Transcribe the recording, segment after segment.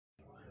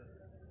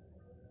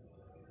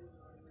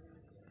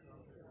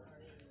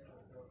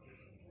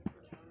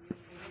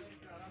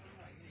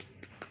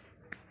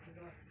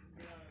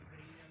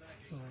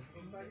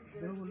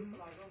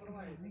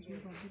सत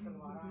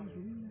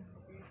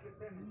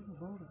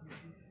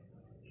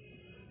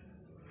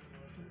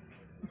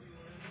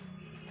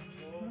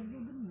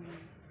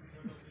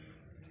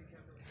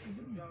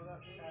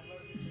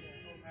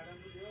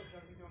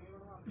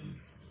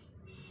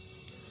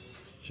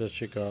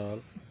श्री अकाल।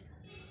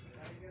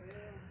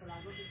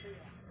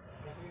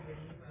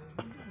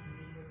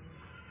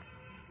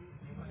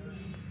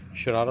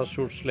 शरारा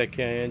सूट्स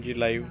लेके आए हैं जी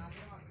लाइव।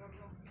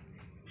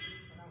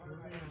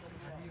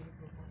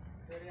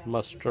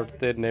 मस्टर्ड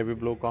ते नेवी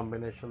ब्लू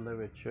कॉम्बिनेशन दे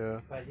विच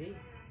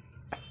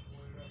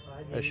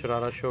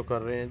शरारा शो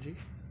कर रहे हैं जी।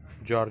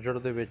 जॉर्जेट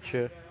दे विच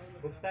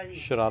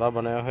शरारा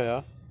बनाया होया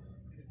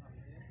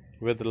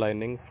with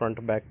lining front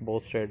back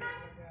both side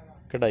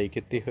कढ़ाई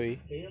की हुई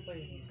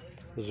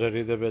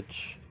जरी दे विच।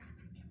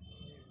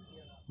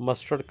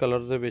 मस्टर्ड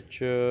कलर दे विच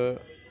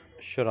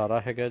शरारा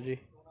हैगा जी।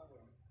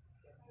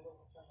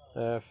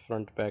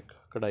 फ्रंट बैक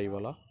कढ़ाई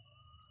वाला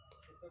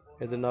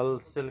इहदे नाल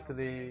सिल्क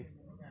दी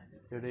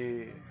जिहड़ी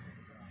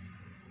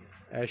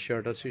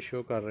शर्ट असी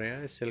शो कर रहे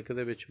हैं सिल्क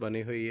दे विच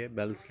बनी हुई है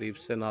बैल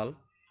स्लीव्स के नाल।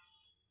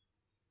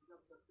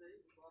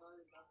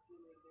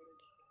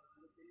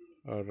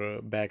 और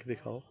बैक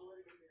दिखाओ,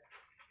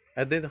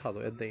 इदां ही दिखा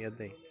दो, इदां ही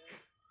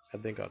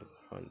कर दो।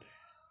 हाँ जी,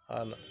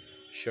 हाँ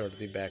शर्ट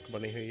की बैक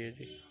बनी हुई है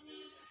जी।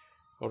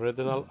 और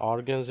ये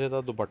ऑर्गेन्जे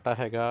का दुपट्टा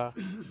हैगा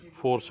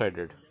फोर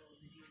साइडेड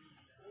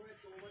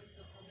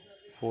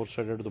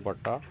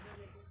दुपट्टा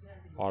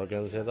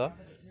ऑर्गेन्जे का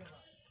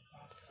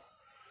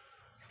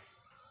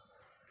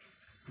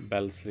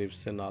बैल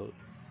स्लीव्स के नाल।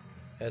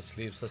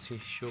 स्लीव्स असी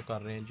शो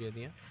कर रहे हैं जी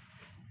एदियां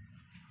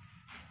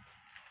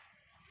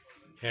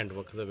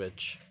हैंडवर्क दे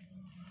विच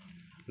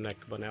नैक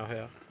बनया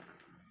होया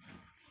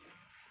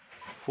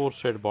फोर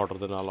साइड बॉर्डर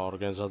के नाल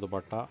ऑर्गेन्जा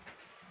दुपट्टा।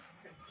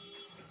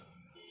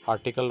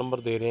 आर्टिकल नंबर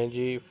दे रहे हैं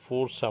जी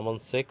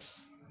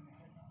 476।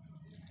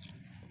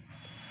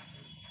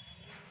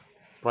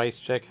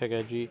 प्राइस चेक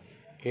है जी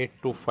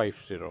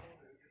 8250।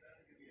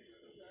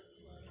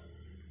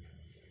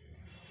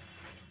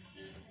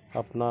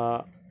 अपना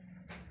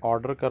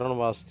ऑर्डर करने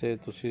वास्ते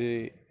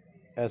तुसी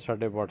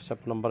साडे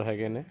WhatsApp नंबर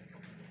हैगे ने,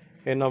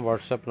 इन्हां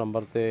WhatsApp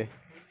नंबर ते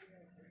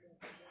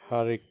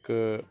हर एक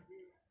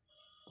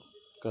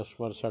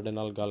कस्टमर साडे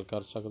नाल गल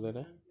कर सकते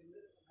हैं।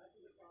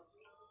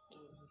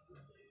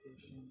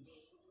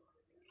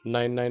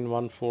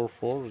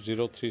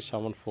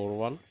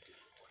 9914403741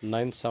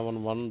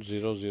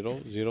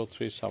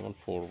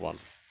 9710003741।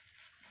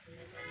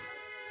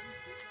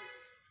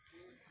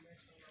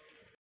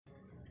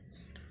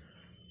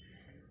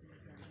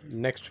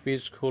 नेक्स्ट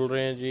पीस खोल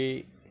रहे हैं जी।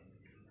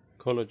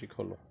 खोलो जी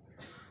खोलो।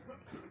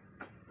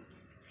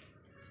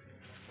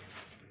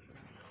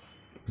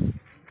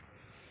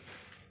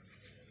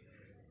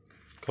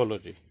 खोलो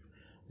जी।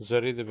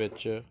 जरी दे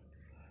विच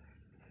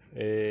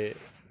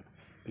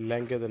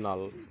लहंगे दे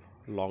नाल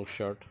लॉन्ग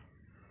शर्ट,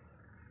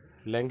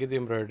 लहंगे की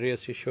एम्ब्रॉयडरी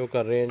असी शो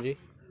कर रहे हैं जी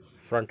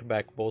फ्रंट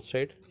बैक बोथ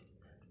साइड।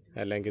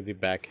 लहंगे की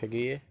बैक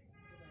हैगी है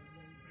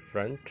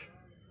फ्रंट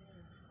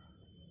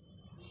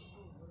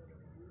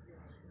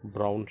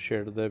ब्राउन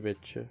शेड दे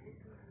विच।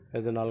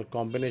 इहदे नाल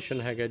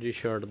कॉम्बिनेशन हैगा जी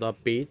शर्ट दा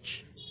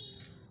पीच।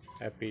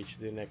 पीच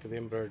दी नैक दी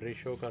एम्ब्रॉयडरी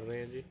शो कर रहे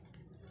हैं जी।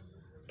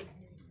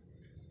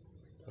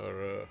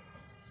 और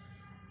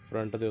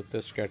फ्रंट दे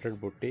उत्ते स्कैटर्ड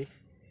बूटी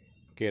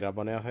घेरा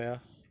बनया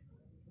होया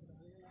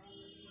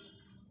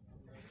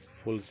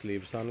फुल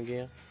स्लीव्स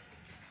आनगियां।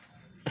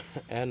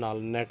 ए नाल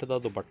नैट का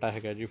दुपट्टा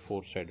हैगा जी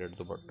फोर साइडेड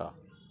दुपट्टा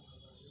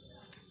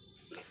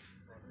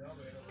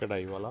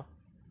कढ़ाई वाला।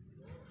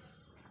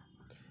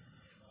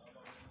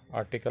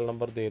 आर्टिकल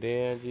नंबर दे रहे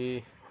हैं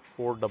जी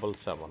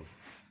 477।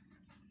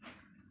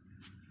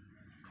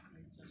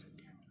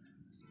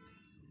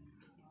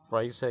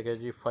 प्राइस हैगा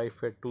जी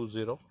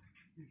 5820।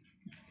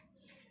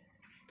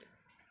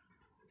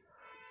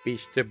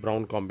 पीच ते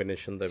ब्राउन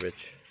कॉम्बिनेशन दे विच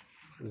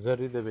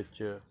जरी दे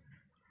विच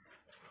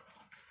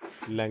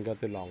लहंगा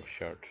ते लॉन्ग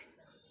शर्ट।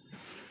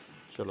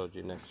 चलो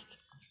जी नेक्स्ट।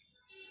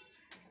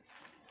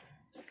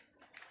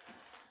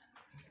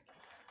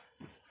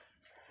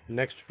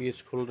 नेक्स्ट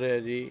पीस खुल रहा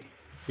है जी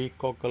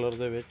पीकॉक कलर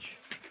दे विच।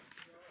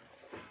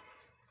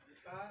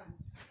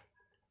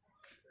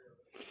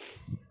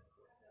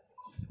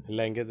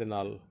 लहंगे दे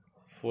नाल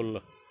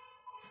full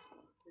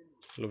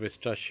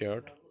लविस्टा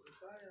shirt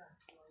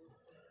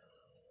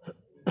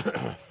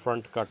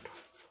front cut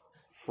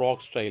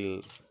frock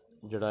style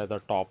जिहड़ा इहदा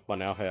टॉप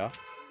बनया होया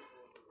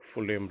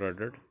फुल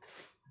एम्ब्रॉयडर्ड।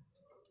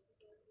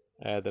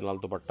 इहदे नाल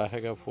दुपट्टा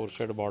हैगा फोर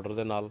साइड बॉर्डर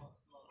दे नाल।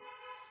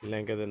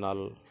 लहंगे दे नाल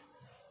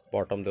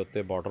बॉटम दे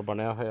उत्ते बॉर्डर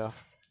बनया होया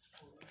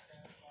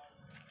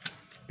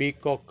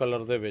पीकॉक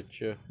कलर दे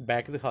विच।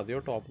 बैक दिखा दिओ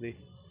टॉप दी,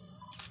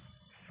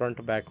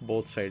 फ्रंट बैक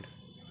बोथ साइड।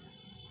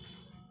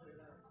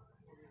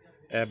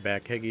 यह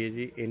बैक हैगी है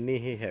जी, इन्नी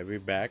ही हैवी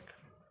बैक।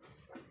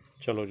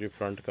 चलो जी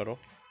फ्रंट करो।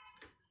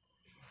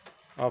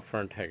 आ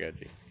फ्रंट हैगा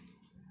जी।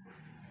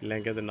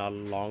 लहंगे दे नाल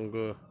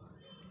लॉन्ग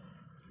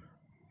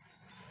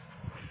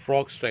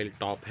फ्रॉक स्टाइल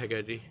टॉप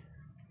हैगा जी।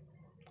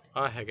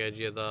 आ हैगा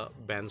जी इहदा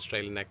बैन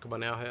स्टाइल नैक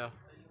बनया होया।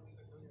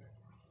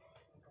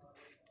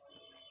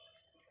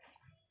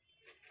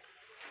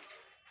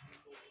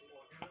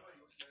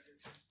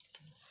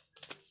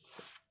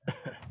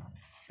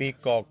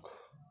 पीकॉक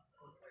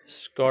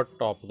स्कर्ट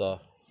टॉप का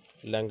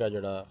लहंगा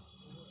जड़ा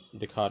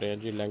दिखा रहे हैं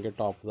जी, लहंगे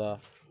टॉप का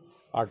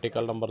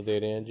आर्टिकल नंबर दे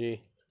रहे हैं जी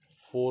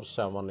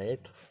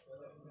 478।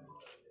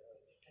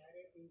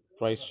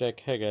 प्राइस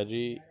चेक हैगा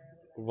जी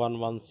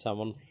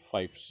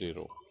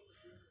 11750।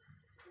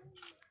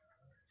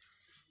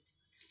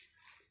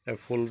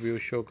 फुल व्यू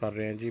शो कर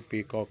रहे हैं जी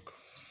पीकॉक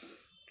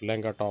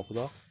लहंगा टॉप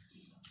का,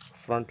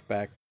 front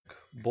back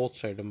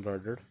both side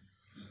embroidered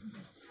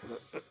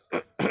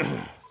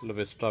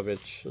लविस्टा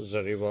विच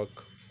जरी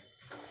वर्क।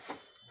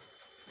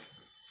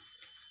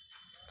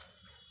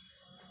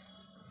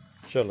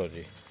 चलो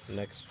जी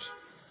नैक्सट,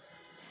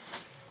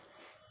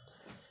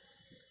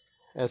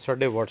 ਇਹ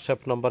ਸਾਡੇ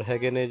WhatsApp ਨੰਬਰ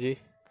ਹੈਗੇ ਨੇ ਜੀ।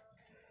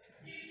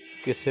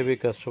 ਕਿਸੇ ਵੀ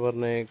ਕਸਟਮਰ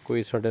ਨੇ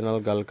ਕੋਈ ਸਾਡੇ ਨਾਲ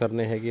ਗੱਲ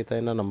ਕਰਨੀ ਹੈਗੀ ਤਾਂ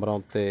ਇਹਨਾਂ ਨੰਬਰਾਂ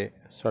ਉੱਤੇ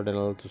ਸਾਡੇ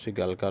ਨਾਲ ਤੁਸੀਂ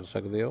ਗੱਲ ਕਰ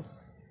ਸਕਦੇ ਹੋ।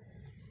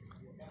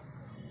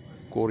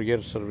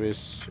 ਕੋਰੀਅਰ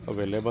ਸਰਵਿਸ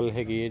ਅਵੇਲੇਬਲ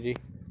ਹੈਗੀ ਹੈ ਜੀ।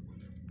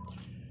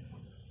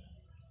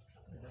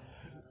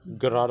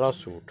 ਗਰਾਰਾ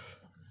ਸੂਟ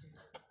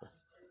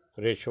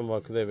ਰੇਸ਼ਮ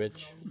ਵਰਕ ਦੇ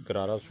ਵਿੱਚ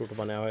ਗਰਾਰਾ ਸੂਟ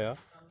ਬਣਿਆ ਹੋਇਆ,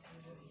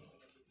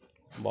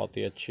 ਬਹੁਤ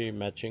ਹੀ ਅੱਛੀ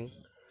ਮੈਚਿੰਗ।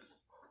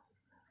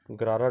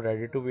 गरारा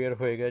रेडी टू वेयर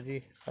होएगा जी।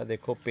 आ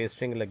देखो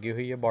पेस्टिंग लगी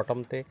हुई है बॉटम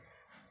ते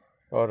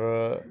और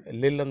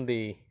लिलन दी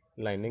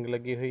लाइनिंग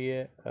लगी हुई है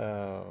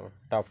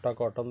टाफ्टा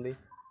कॉटन दी।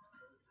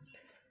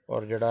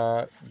 और जड़ा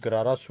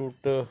गरारा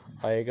सूट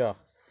आएगा,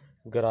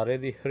 गरारे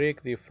दी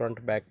हरेक दी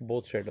front back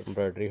both side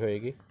embroidery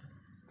होएगी।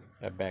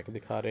 बैक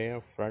दिखा रहे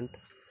हैं,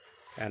 फ्रंट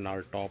ए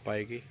नाल टॉप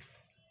आएगी।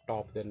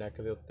 टॉप के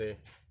नैक के उत्ते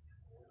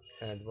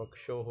हैंड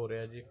वर्क शो हो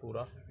रहा जी,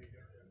 पूरा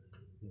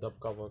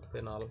दबका वर्क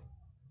के नाल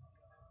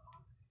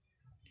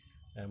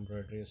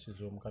एम्ब्रॉयडरी असी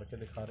जूम करके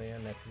दिखा रहे हैं।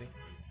 नैक की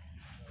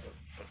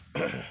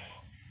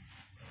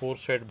 4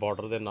 साइड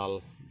बॉर्डर के नाल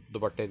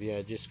दुपट्टे दी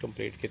एजिस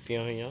कंप्लीट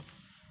कीतियां हुई।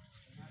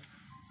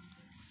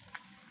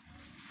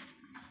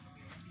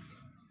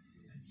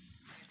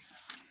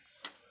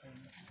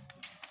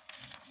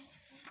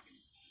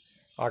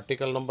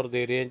 आर्टिकल नंबर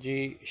दे रहे हैं जी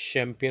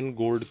शैंपियन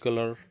गोल्ड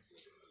कलर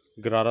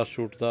गरारा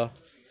सूट का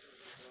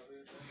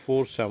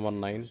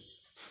 479।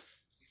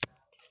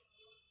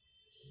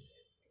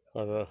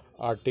 और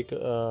आर्टिकल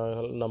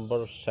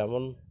नंबर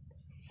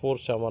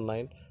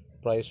 7479।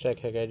 प्राइस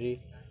टैग है जी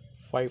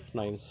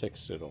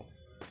 5960।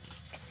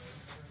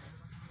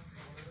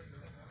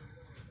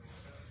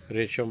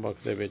 रेशम वर्क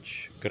दे विच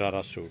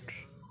गरारा सूट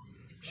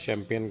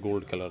शैंपियन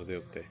गोल्ड कलर के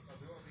उत्ते।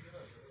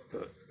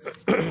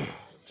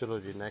 चलो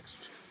जी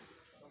नैक्सट,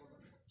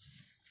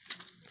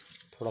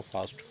 थोड़ा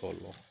फास्ट खोल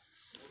लो।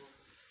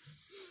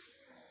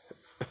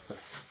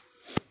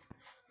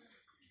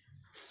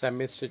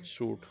 सैमी स्टिच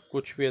सूट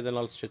कुछ भी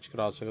ये स्टिच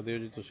करा सकते हो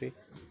जी तुसी।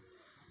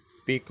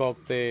 पीकॉक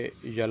ते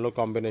येलो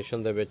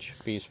कॉम्बीनेशन दे विच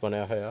पीस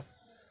बनया होया,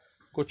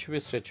 कुछ भी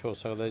स्टिच हो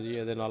सकता है जी।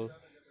 ये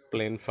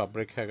प्लेन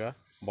फैब्रिक हैगा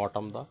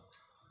बॉटम का।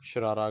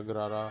 शरारा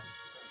गरारा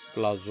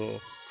प्लाजो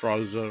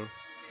ट्राउज़र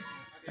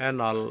ए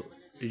नाल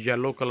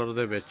येलो कलर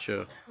दे विच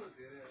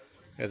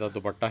इहदा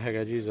दुपट्टा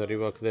हैगा जी जरी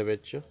वर्क दे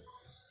विच।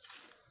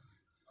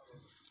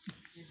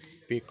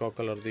 पीकॉक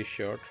कलर दी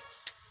शर्ट,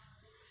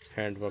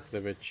 हैंड वर्क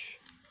दे विच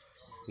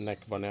नैक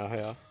बनया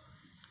होया।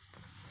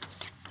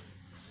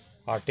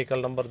 आर्टिकल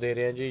नंबर दे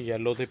रहे हैं जी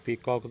येलो ते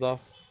पीकॉक का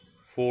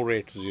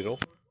 480।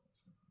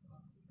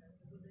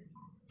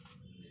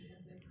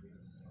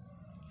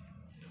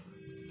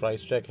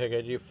 प्राइस टैग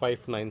है जी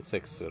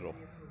 5960।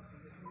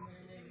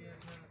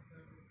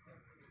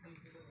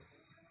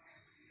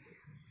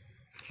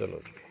 चलो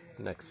जी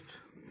next,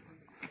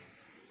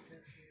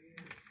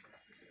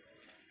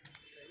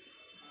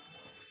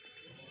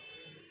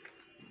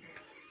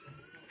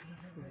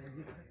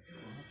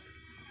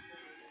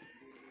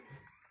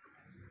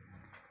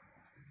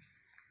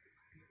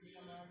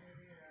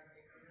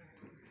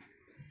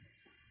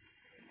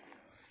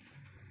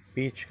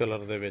 peach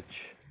colour they which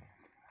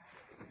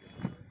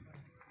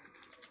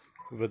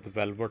with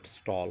velvet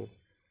stall,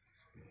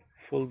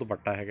 full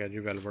दुपट्टा है जी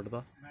वेलवेट का।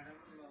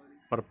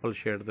 पर्पल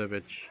शेड दे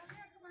विच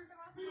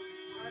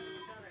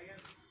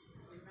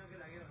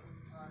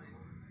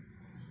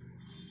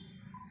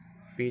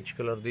पीच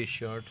कलर दी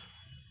शर्ट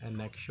ए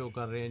नैक शो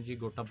कर रहे हैं जी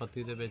गोटा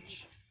पत्ती दे विच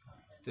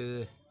ते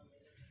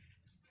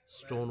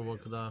स्टोन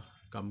वर्क का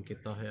काम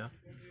किया होया।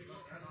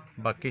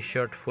 बाकी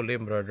शर्ट फुल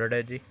एम्ब्रॉयडर्ड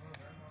है जी,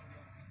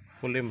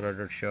 full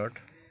embroidered shirt.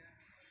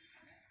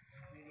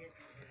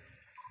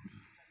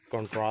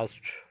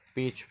 Contrast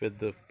peach with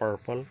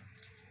purple.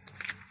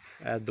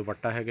 ए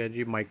दुपट्टा है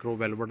जी माइक्रो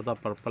वेलवेट का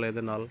पर्पल।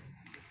 ये नाल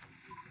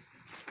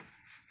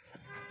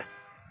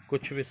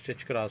कुछ भी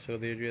स्टिच करा सकते हो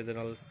जी। ये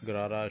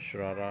गरारा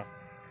sharara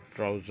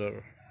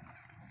trouser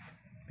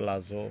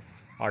palazzo.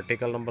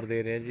 Article number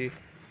दे रहे हैं जी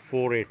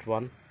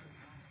 481।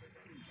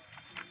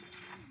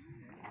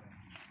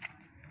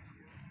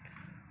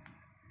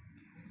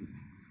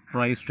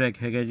 प्राइस टैग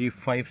है जी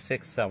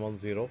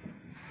 5670।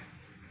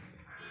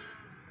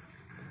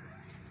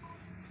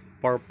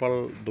 पर्पल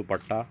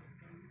दुपट्टा,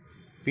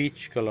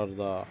 पीच कलर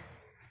का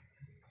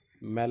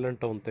मैलन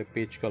टोन ते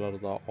पीच कलर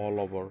का all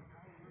over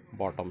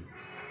bottom,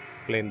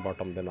 plain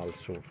bottom के नाल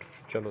सूट।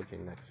 चलो जी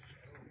नैक्सट,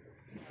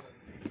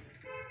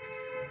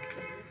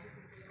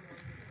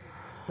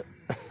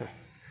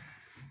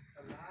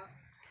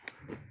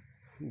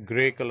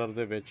 ग्रे कलर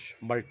दे विच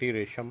मल्टी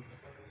रेशम।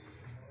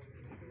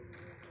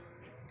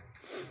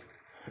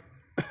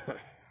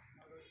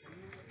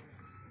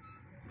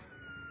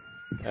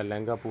 ਇਹ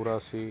ਲਹਿੰਗਾ पूरा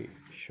ਅਸੀਂ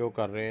शो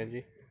कर रहे हैं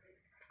जी।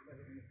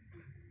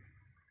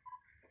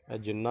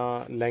 जिन्ना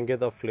लहंगे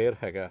का फ्लेयर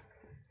हैगा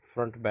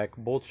front back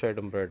both side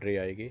embroidery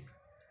आएगी।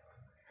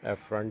 यह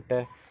फ्रंट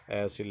है,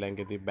 यह असी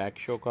लहंगे की बैक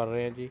शो कर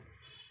रहे हैं जी।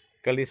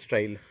 कली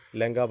स्टाइल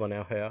लहंगा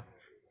बनया होया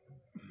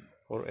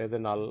और ये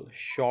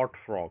शॉर्ट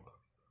फ्रॉक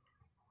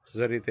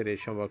जरी ते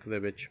रेशम वर्क दे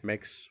विच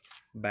मिक्स।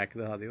 बैक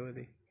दिखा दिओ,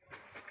 यदी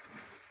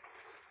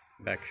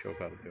बैक शो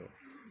कर दिओ।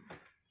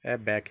 यह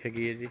बैक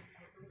हैगी है जी,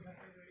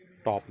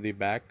 टॉप दी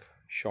बैक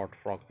शॉर्ट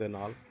फ्रॉक दे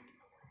नाल।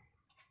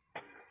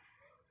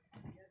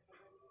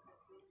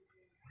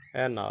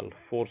 ਇਹ ਨਾਲ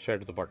 4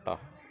 ਸਾਈਡ ਦੁਪੱਟਾ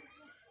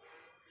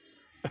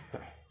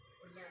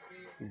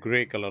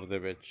ग्रे कलर ਦੇ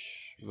ਵਿੱਚ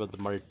ਵਿਦ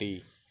ਮਲਟੀ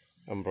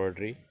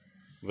ਐਮਬ੍ਰੋਇਡਰੀ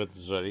ਵਿਦ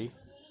ਜ਼ਰੀ।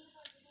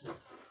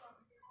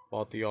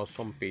 बहुत ही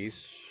ऑसम पीस,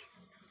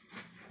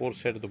 4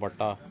 साइड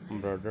दुपट्टा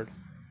एम्ब्रॉयडर्ड।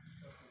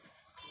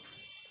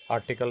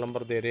 आर्टिकल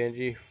नंबर दे रहे हैं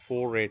जी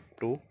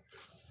 482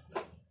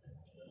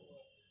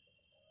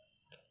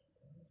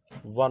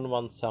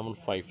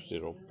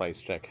 11750। प्राइस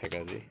टैग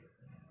हैगा जी।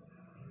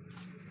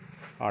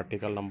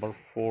 Article number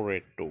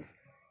 482।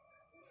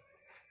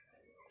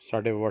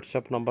 साढ़े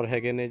WhatsApp नंबर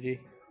हैगे ने जी।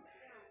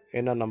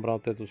 इन्हां नंबरों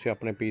ते तुसीं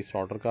अपने पीस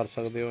ऑर्डर कर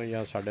सकते हो,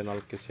 या साढ़े नाल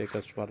किसी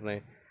कस्टमर ने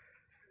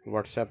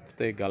WhatsApp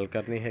ते गल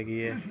करनी हैगी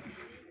है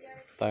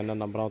तो इन्हां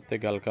नंबरों ते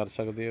गल कर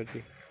सकते हो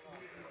जी।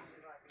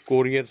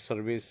 कोरियर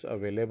सर्विस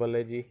अवेलेबल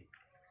है जी।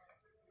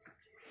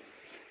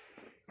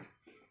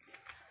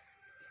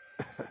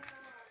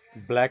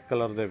 ब्लैक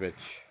कलर दे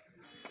विच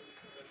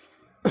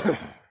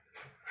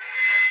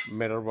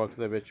मिरर वर्क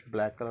दे विच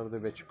ब्लैक कलर दे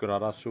विच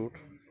गरारा सूट।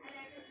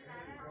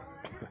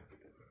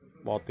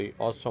 बहुत ही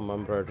awesome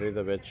embroidery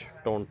they which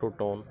tone to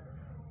tone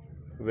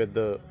with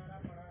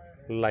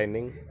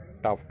lining,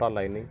 taffeta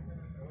lining.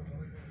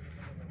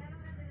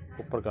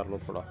 ऊपर कर लो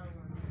थोड़ा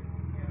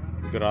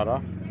गरारा।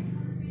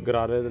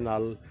 गरारे दे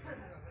नाल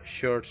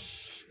शर्ट्स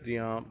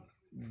दियां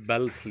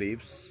बेल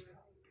स्लीव्स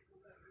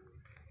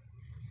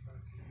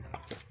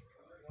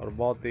और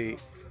बहुत ही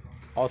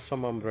ऑसम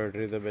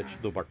एम्ब्रॉयडरी दे विच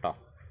दुपट्टा।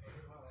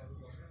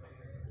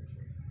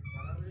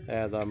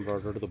 एज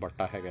एम्ब्रॉयडर्ड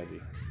दुपट्टा हैगा जी।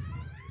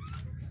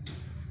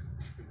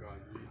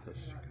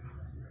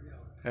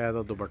 एज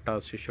दुपट्टा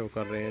असी शो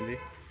कर रहे हैं जी।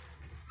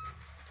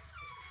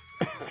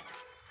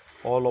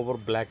 ऑल ओवर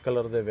ब्लैक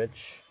कलर दे विच।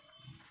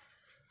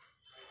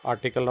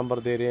 आर्टिकल नंबर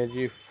दे रहे हैं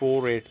जी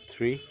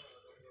 483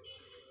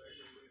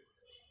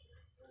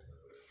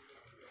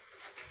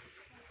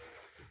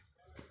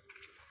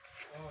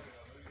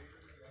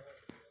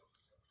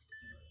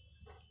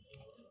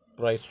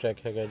 प्राइस टैग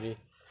हैगा जी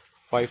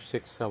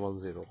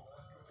 5670।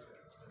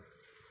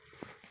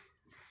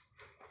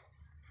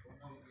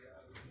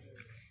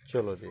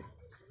 चलो जी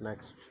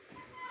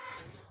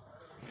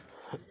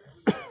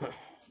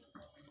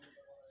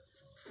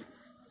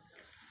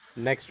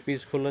नेक्स्ट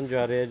पीस खुलन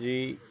जा रहा है जी।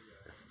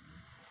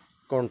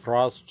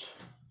 कॉन्ट्रास्ट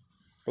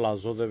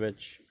प्लाजो दे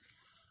विच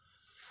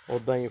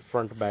उदा ही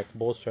front back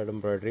both side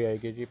embroidery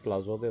आएगी जी।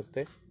 प्लाजो के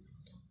उत्ते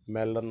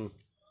मैलन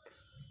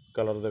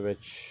कलर दे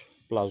विच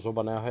प्लाजो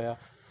बनाया होया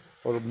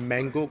और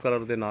मैंगो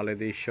कलर के नाल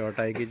इहदी शर्ट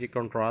आएगी जी।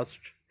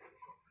 कॉन्ट्रास्ट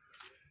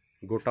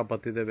गोटा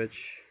पत्ती दे विच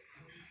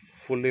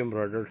fully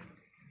embroidered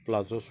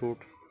palazzo suit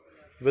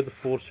with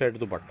 4 side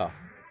dupatta.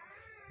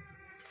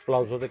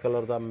 Palazzo के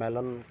कलर का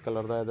मैलन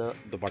कलर का इहदा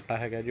दुपट्टा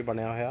हैगा जी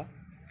बनया होया।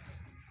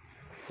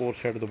 4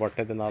 साइड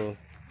दुपट्टे दे नाल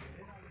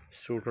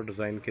सूट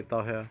डिज़ाइन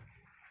किया होया।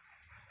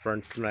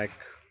 फ्रंट नैक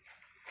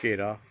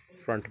घेरा,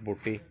 फ्रंट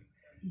बूटी,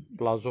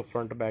 palazzo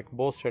front back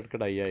both side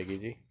कढ़ाई आएगी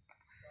जी।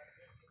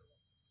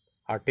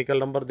 आर्टिकल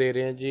नंबर दे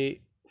रहे हैं जी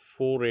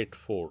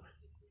 484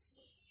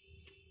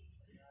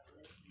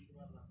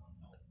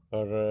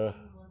 और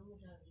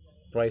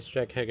प्राइस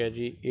टैग हैगा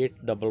जी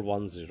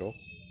 8110।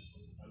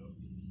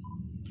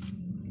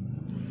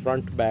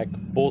 Front back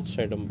both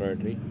side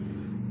embroidery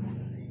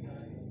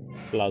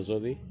palazzo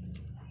the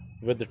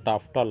with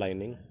taffeta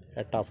lining.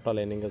 Taffeta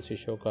lining असी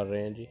शो कर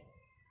रहे हैं जी।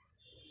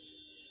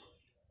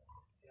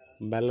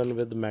 मैलन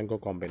विद मैंगो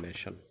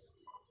कॉम्बिनेशन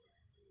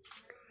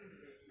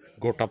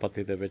गोटा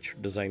पत्ती दे विच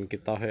डिज़ाइन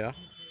किया होया।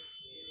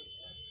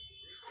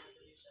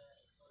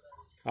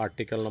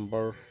 Article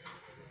number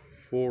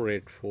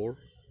 484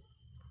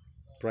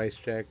 price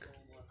tag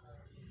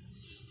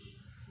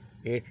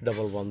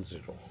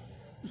 8110।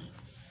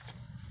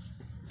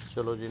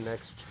 चलो जी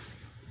नेक्स्ट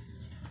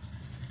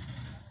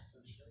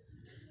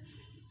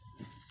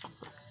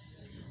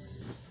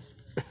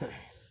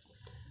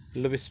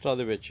लविस्टा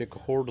दे विच एक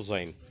होर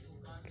डिज़ाइन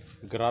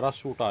गरारा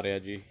सूट आ रहा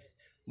जी।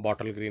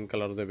 बॉटल ग्रीन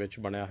कलर दे विच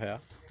बनया होया।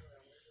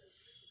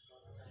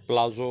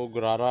 प्लाजो,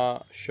 गरारा,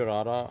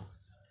 शरारा,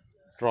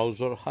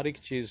 ट्राउज़र हर एक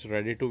चीज़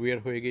रेडी टू वेयर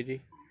होएगी जी।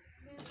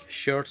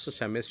 शर्ट्स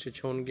सैमी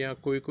स्टिच होणगियां,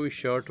 कोई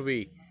शर्ट भी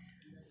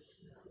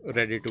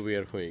रेडी टू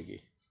वेयर होएगी।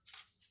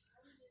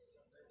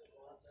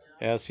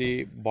 असी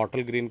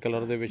बॉटल ग्रीन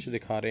कलर दे विच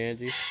दिखा रहे हैं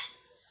जी।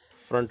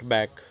 फ्रंट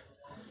बैक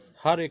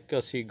हर एक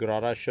असी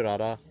गरारा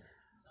शरारा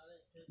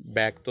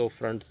बैक तो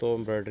फ्रंट तो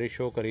एम्ब्रॉयडरी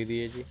शो करी दी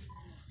है जी।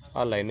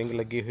 आ लाइनिंग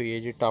लगी हुई है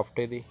जी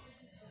टाफ्टे दी।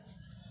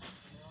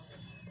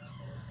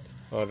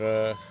 और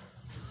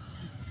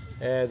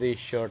दी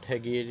शर्ट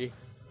हैगी है जी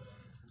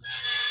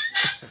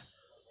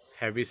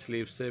हैवी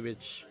स्लीव्स दे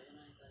विच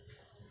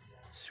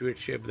स्वीट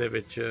शेप दे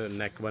विच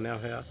नैक बनया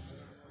होया।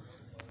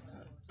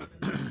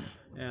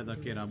 ਇਹਦਾ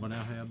ਘੇਰਾ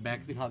ਬਣਿਆ ਹੋਇਆ।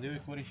 बैक दिखा ਦਿਓ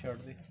एक बारी शर्ट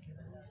दी।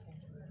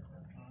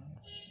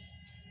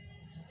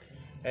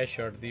 ਇਹ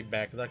शर्ट दी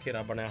बैक ਦਾ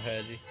ਘੇਰਾ ਬਣਿਆ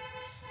ਹੋਇਆ जी।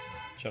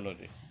 चलो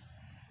जी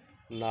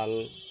नाल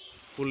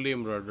fully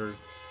embroidered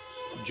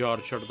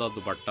georgette the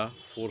dupatta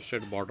 4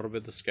 side border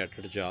with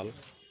scattered जाल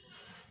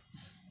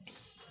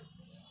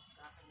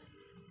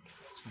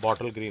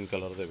बॉटल ग्रीन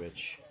कलर ਦੇ ਵਿੱਚ।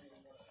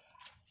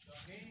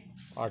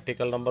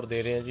 आर्टिकल नंबर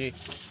दे रहे हैं जी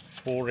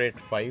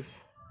 485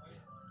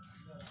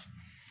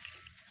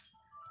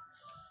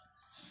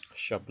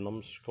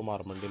 शबनम्स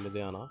कुमार मंडी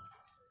Ludhiana.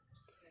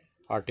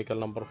 Article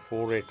number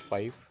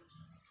 485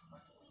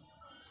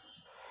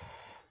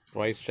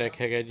 price tag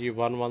है जी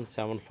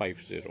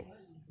 11750।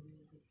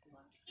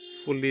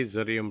 Fully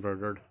zari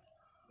embroidered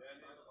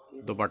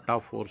dupatta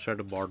 4 side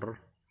border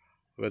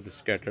with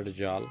scattered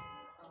जाल।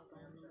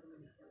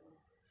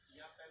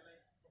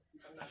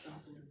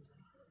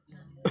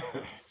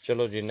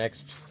 चलो जी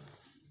नेक्स्ट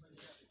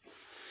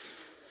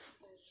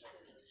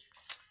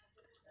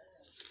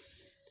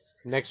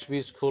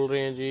पीस खोल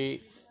रहे हैं जी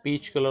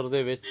पीच कलर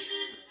दे विच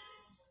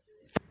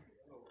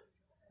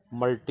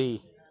मल्टी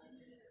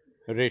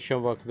रेशम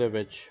वर्क दे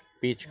विच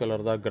पीच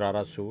कलर दा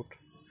गरारा सूट।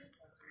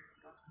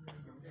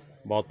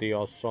 बहुत ही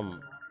awesome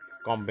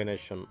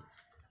combination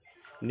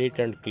neat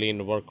and clean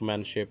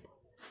workmanship.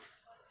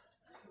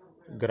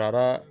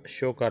 गरारा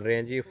शो कर रहे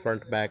हैं जी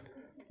front back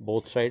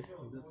both side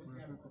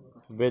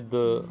with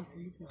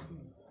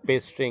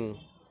pasting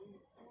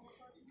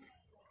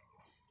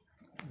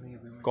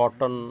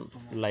cotton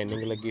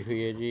lining लगी हुई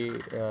है जी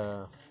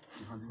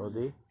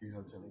ओदी।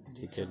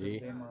 ठीक है जी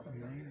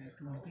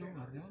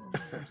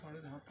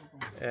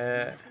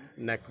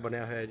नैक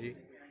बनया होया जी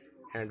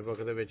हैंडवर्क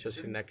दे विच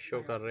असीं नैक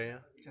शो कर रहे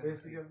हैं।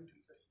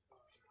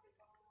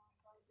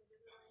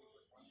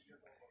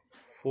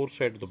 4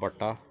 साइड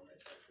दुपट्टा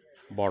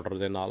बॉर्डर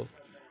दे नाल।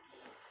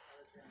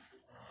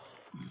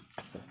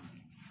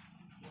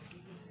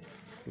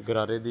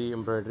 गरारे दी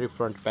embroidery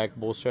front back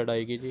both side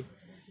आएगी जी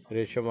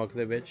रेशम वर्क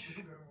दे विच।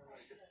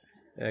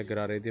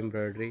 गरारे दी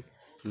एम्ब्रॉयडरी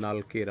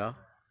नाल घेरा।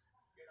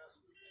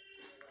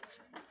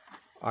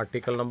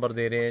 आर्टिकल नंबर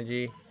दे रहे हैं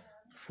जी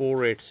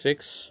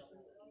 486।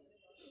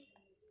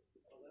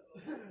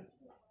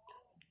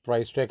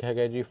 प्राइस टैग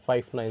है जी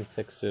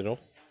 5960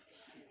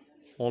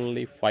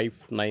 ओनली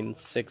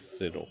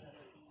 5960।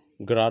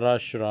 गरारा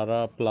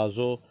शरारा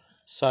प्लाजो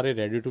सारे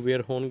रेडी टू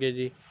वेयर होंगे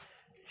जी।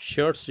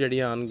 शर्ट्स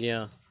जड़ियाँ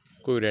आनगियाँ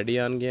कोई रेडी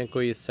आनगियाँ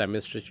कोई सैमी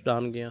स्टिचड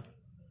आनगियाँ।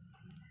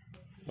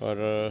 और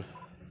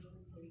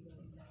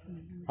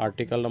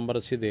आर्टिकल नंबर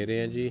असी दे रहे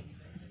हैं जी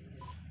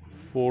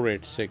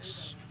 486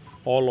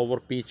 ऑल ओवर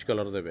पीच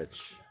कलर दे विच।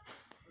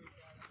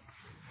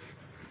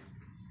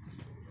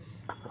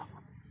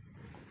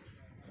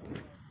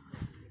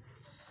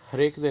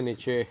 हरेक दे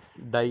नीचे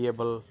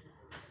डाईएबल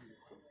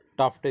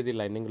टाफ्टे दी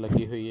लाइनिंग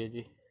लगी हुई है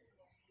जी।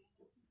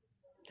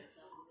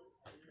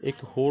 एक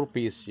होर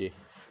पीस जी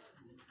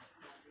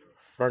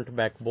front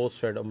back both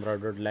side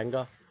embroidered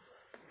lehenga.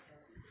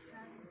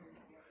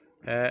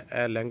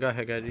 ए लहंगा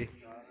हैगा जी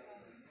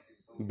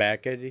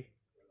बैक है जी।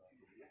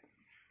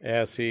 ए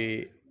असी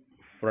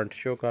फ्रंट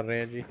शो कर रहे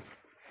हैं जी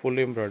फुल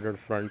एम्ब्रॉयडर्ड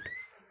फ्रंट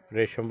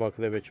रेशम वर्क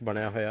दे विच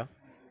बनया होया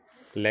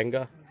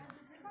लहंगा।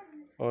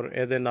 और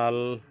ये नाल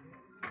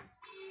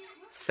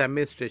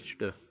सैमी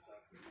स्टिचड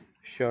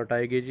शर्ट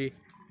आएगी जी।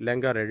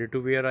 लहंगा रेडी टू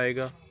वेयर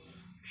आएगा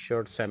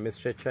शर्ट सैमी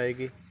स्टिच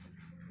आएगी।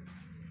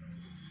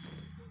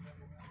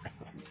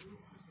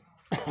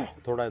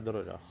 थोड़ा इधर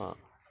हो जा। हाँ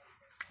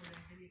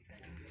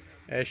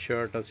यह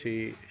शर्ट असी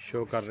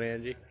शो कर रहे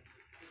हैं जी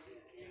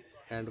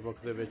हैंडवर्क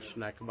दे विच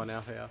नैक बनया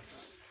होया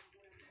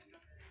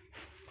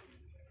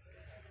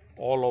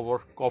ऑल ओवर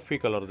कॉफ़ी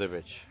कलर दे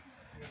विच।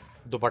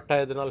 दुपट्टा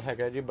इहदे नाल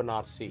हैगा जी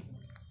बनारसी।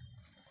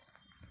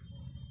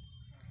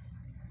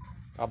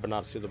 आ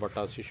बनारसी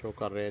दुपट्टा असी शो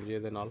कर रहे हैं जी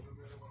इहदे नाल।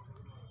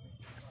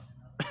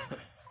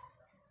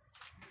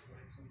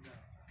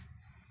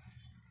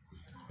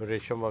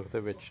 रेशम वर्क दे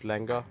विच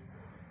लहंगा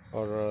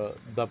और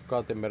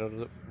दबका ते मिरर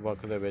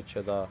वर्क दे विच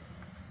इहदा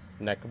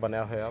नैक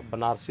बनया होया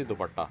बनारसी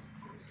दुपट्टा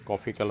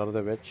कॉफ़ी कलर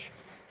दे विच।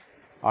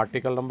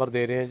 आर्टिकल नंबर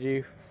दे रहे हैं जी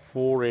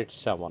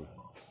 487।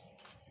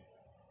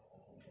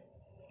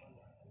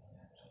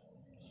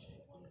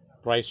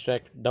 Price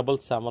tag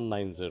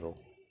 7790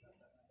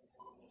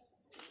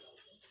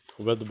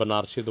 with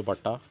Banarasi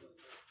dupatta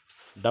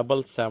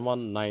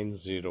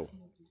 7790।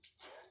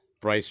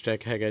 Price tag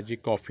है जी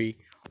coffee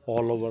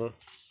all over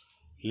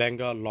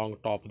lehenga long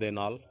top दे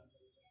नाल।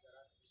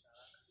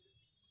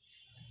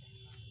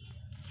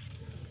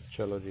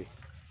 चलो जी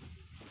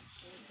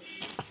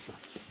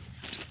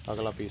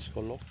अगला पीस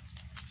खोलो।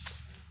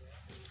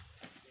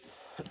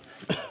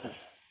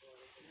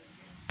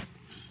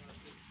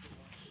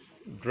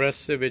 ड्रेस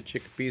से विच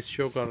एक पीस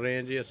शो कर रहे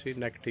हैं जी असी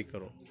नैक ठीक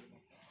करो।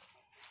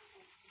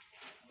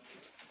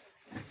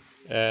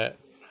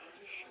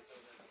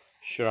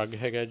 ਸ਼ਰਗ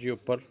ਹੈਗਾ ਜੀ,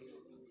 ਉੱਪਰ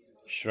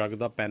ਸ਼ਰਗ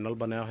ਦਾ ਪੈਨਲ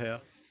ਬਣਿਆ ਹੋਇਆ,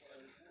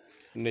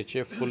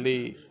 ਨੀਚੇ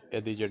ਫੁੱਲੀ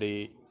ਇਹਦੀ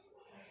ਜਿਹੜੀ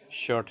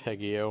ਸ਼ਰਟ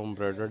ਹੈਗੀ ਹੈ ਉਹ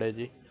ਐਮਬਰਾਇਡਰਡ ਹੈ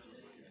ਜੀ,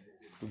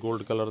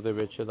 ਗੋਲਡ ਕਲਰ ਦੇ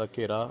ਵਿੱਚ ਇਹਦਾ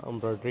ਘੇਰਾ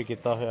ਐਮਬਰਾਇਡਰੀ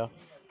ਕੀਤਾ ਹੋਇਆ,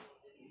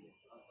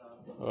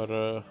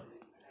 ਔਰ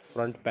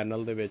ਫਰੰਟ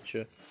ਪੈਨਲ ਦੇ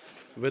ਵਿੱਚ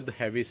ਵਿਦ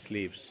ਹੈਵੀ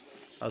ਸਲੀਵਸ,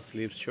 ਆ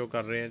ਸਲੀਵਸ ਸ਼ੋ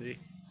ਕਰ ਰਹੇ ਆ ਜੀ,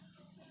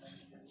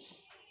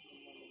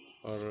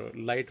 ਔਰ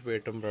ਲਾਈਟ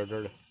ਵੇਟ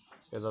ਐਮਬਰਾਇਡਰਡ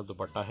ਇਹਦਾ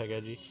ਦੁਪੱਟਾ ਹੈਗਾ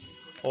ਜੀ,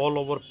 ਆਲ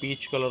ਓਵਰ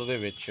ਪੀਚ ਕਲਰ ਦੇ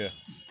ਵਿੱਚ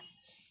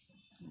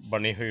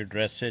ਬਣੀ ਹੋਈ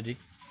ਡਰੈਸ ਹੈ ਜੀ।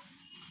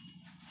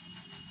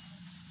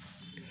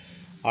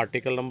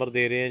 ਆਰਟੀਕਲ ਨੰਬਰ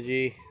ਦੇ ਰਹੇ ਹਾਂ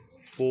ਜੀ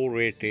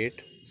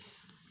 488,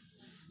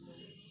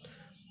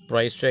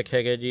 ਪ੍ਰਾइस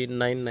टैग है जी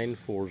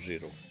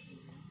 9940।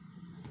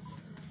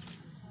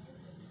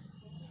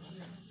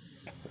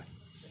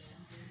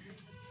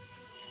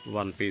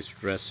 वन पीस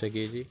ड्रैस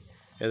हैगी जी,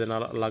 ये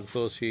अलग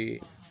तो असी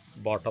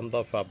बॉटम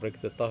का फैब्रिक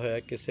दिता होया,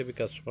 किसी भी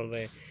कस्टमर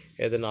ने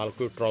ये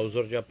कोई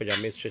ट्राउज़र या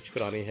पजामी स्टिच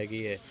करानी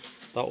हैगी है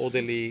तो वो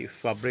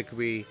फैब्रिक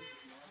भी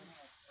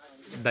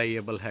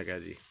डाइएबल हैगा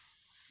जी।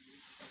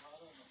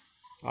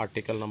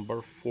 Article number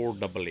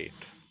 488।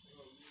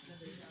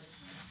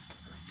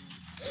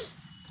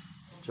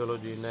 चलो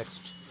जी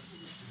नैक्सट,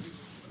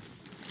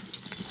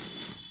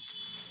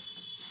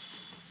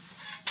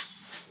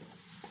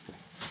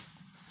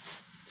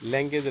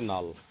 लहंगे दे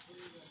नाल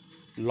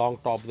लॉन्ग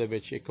टॉप दे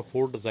विच एक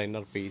होर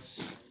designer piece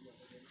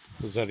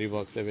zari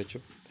work they which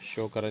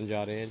show करन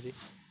जा रहे हैं जी।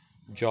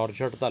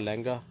 जॉर्जट दा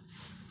लहंगा,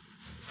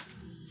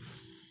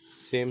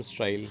 सेम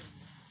स्टाइल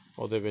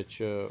उहदे विच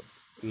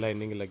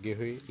लाइनिंग लगी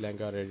हुई,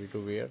 लहंगा रेडी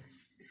टू वेयर,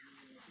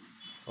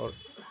 और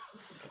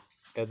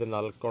इहदे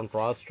नाल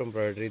कंट्रास्ट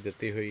एम्ब्रॉयडरी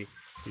दिती हुई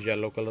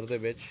येलो कलर दे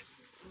विच।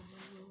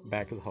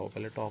 बैक दिखाओ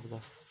पहले टॉप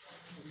का,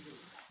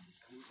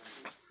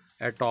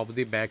 यह टॉप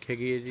की बैक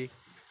हैगी है जी,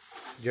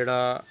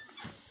 जिहड़ा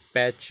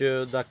पैच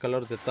का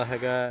कलर दिता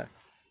हैगा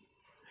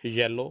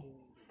येलो,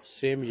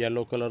 सेम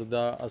येलो कलर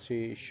का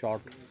असी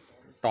शॉर्ट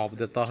टॉप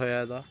दिता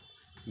होया इहदा।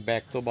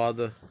 बैक तो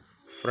बाद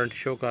फ्रंट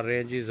शो कर रहे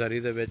हैं जी जरी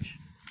दे विच,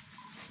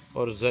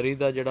 और जरी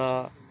का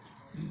जिहड़ा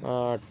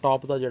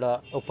टॉप का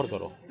जिहड़ा उपर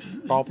करो,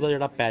 टॉप का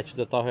जिहड़ा पैच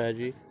दिता होया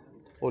जी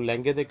वो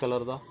लहंगे के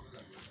कलर का,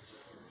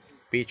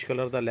 पीच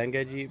कलर का लहंगा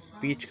है जी,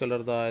 पीच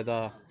कलर का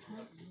इहदा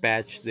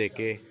पैच दे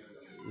के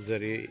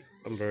जरी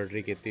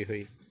एम्ब्रॉयडरी की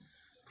हुई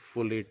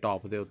फुली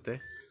टॉप के उत्ते।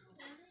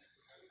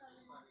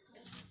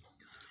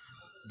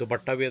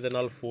 दुपट्टा भी ये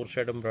 4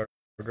 साइड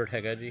एम्ब्रॉयडर्ड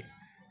हैगा जी,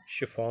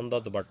 शिफॉन का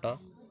दुपट्टा,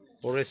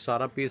 और ये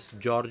सारा पीस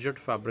जॉर्जट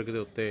फैब्रिक के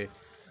उत्ते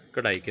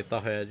कढ़ाई किया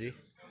होया जी।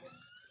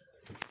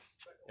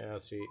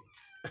 असी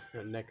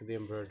नैक की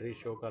एम्ब्रॉयडरी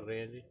शो कर रहे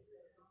हैं जी,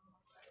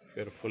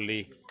 फिर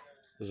फुली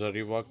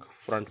जरी work,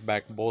 front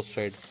back both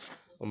side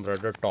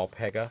embroidered top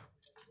हैगा।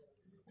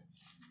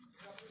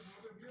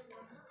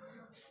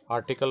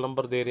 आर्टिकल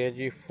नंबर दे रहे हैं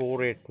जी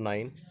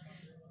 489,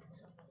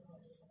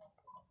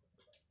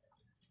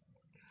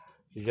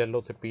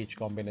 येलो ते पीच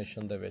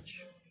कॉम्बिनेशन दे विच।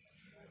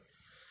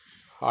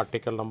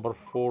 Article number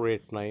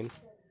 489।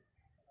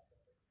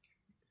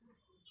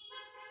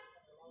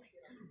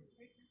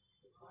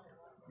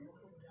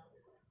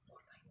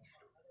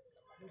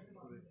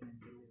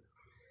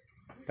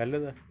 पहले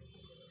दा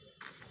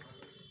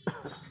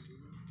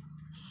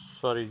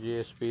सॉरी जी,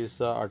 इस पीस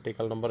का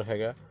आर्टिकल नंबर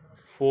हैगा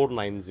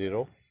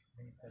 490।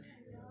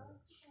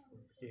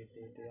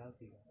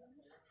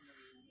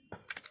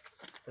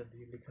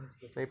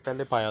 नहीं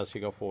पहले पाया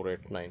सीगा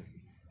 489,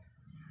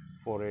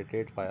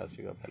 488 पाया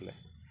सीगा पहले,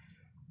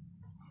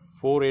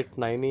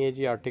 489 ही है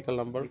जी आर्टिकल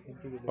नंबर,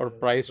 और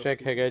प्राइस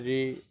टैग हैगा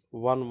जी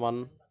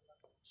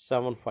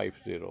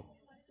 11750।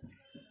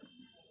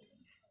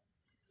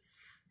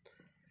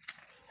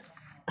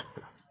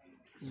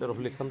 सिर्फ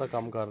लिखन का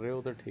काम कर रहे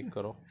हो तो ठीक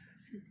करो।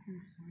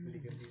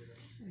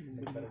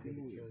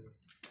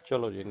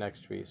 चलो जी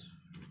next piece,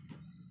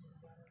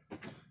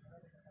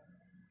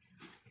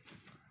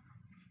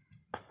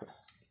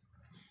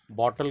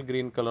 bottle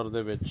green colour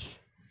दे विच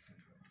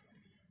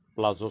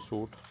प्लाजो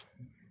सूट।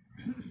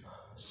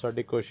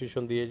 साडी कोशिश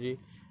होंदी है जी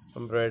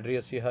एम्ब्रॉयडरी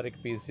असी हर एक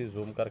पीस की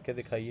जूम करके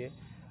दिखाइए,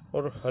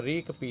 और हर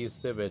एक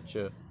पीस दे विच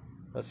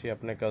असी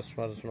अपने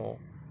कस्टमर्स नूं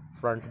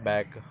फ्रंट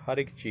बैक हर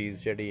एक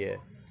चीज़ जिहड़ी है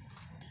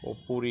वो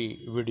पूरी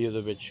वीडियो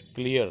दे विच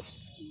क्लीयर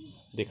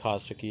दिखा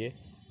सकीए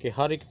कि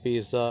हर एक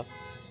पीस का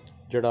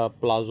जिहड़ा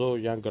प्लाजो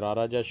या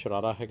गरारा या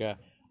शरारा हैगा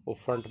वो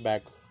फ्रंट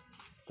बैक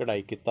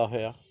कढ़ाई किता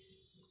होया।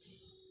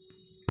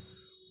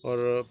 और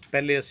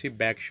पहले असी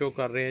बैक शो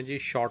कर रहे हैं जी,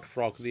 शॉर्ट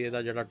फ्रॉक दी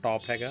इहदा जिहड़ा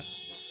टॉप हैगा,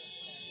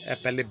 यह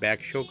पहले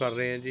बैक शो कर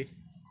रहे हैं जी।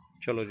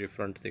 चलो जी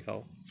फ्रंट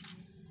दिखाओ,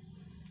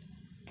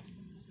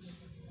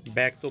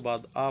 बैक तो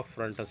बाद आ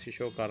फ्रंट असी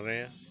शो कर रहे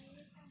हैं,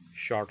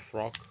 शॉर्ट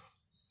फ्रॉक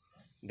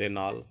दे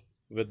नाल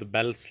विद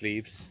बैल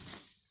स्लीव्स।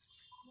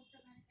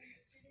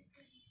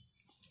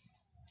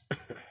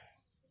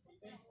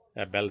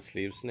 बैल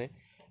स्लीव्स ने,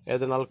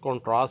 इहदे नाल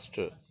कंट्रास्ट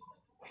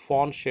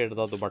फॉन शेड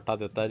का दुपट्टा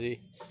दिता जी,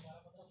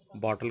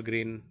 बॉटल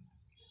ग्रीन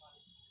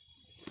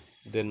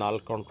दे नाल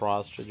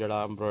कंट्रास्ट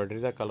जिहड़ा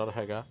एम्ब्रॉयडरी का कलर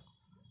हैगा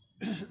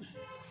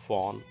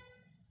फॉन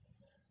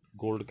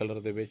गोल्ड कलर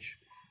दे विच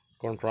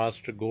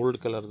कंट्रास्ट गोल्ड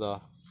कलर का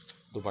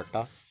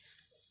दुपट्टा,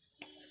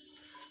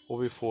 वो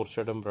भी 4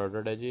 साइड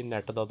एम्ब्रॉयडर्ड है जी,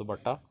 नैट का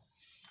दुपट्टा।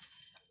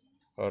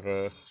 और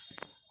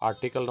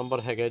आर्टिकल नंबर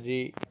है जी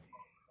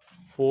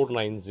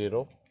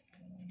 490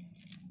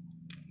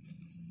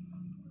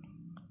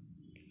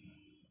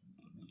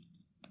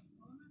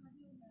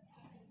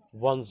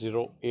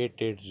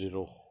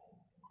 10880।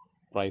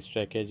 प्राइस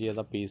टैग है जी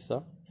ਇਹਦਾ पीस का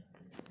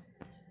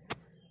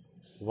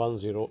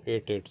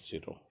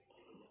 10880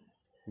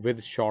 with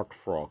short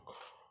frock,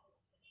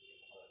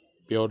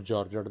 pure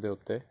georgette के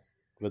उत्ते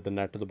with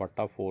NAT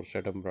dupatta 4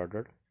 set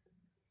embroidered.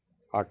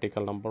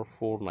 Article number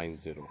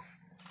 490।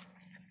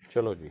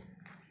 चलो जी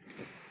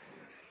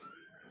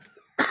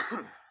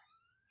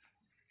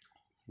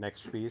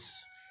नेक्स्ट पीस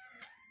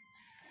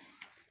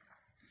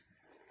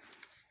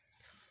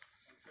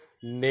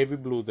नेवी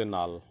ब्लू के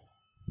नाल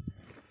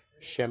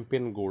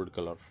शैंपियन gold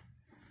colour,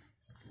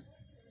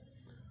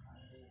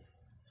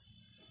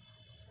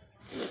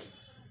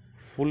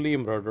 fully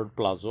embroidered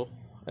palazzo.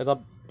 ਇਹਦਾ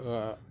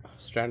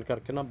स्टैंड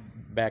करके ना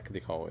बैक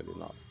दिखाओ, ये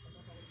नाल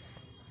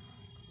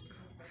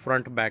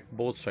front back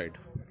both side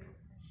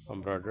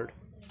embroidered,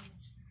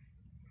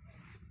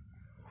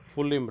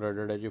 fully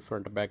embroidered है जी,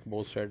 front back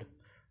both side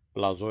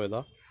palazzo.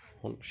 ਇਹਦਾ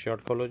ਹੁਣ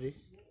शर्ट खोलो जी,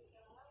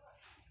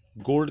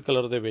 गोल्ड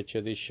कलर ਦੇ ਵਿੱਚ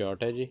ਇਹਦੀ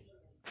शर्ट है जी,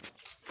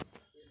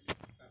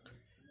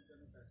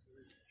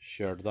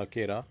 शर्ट का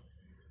घेरा,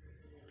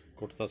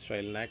 कुर्ता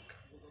स्टाइल नैक,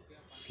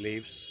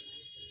 स्लीव्स।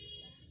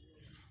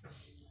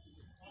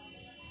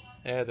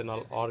 ਇਹਦੇ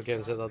ਨਾਲ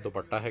ऑर्गेन्जे का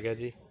दुपट्टा है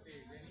जी,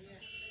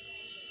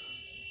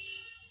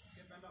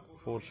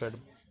 4 साइड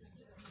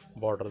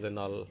बॉर्डर के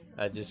नाल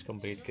एजिस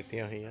कंप्लीट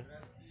कीतियां हुई हैं।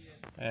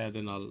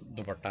 ਇਹਦੇ ਨਾਲ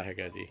दुपट्टा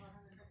है जी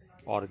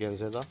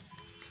ऑर्गेन्जे का।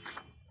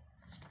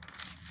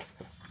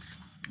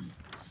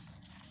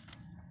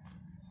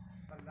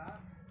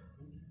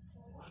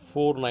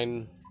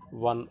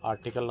 491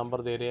 आर्टिकल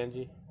नंबर दे रहे हैं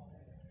जी।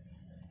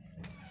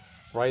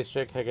 प्राइस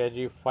टैग है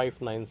जी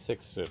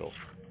 5960।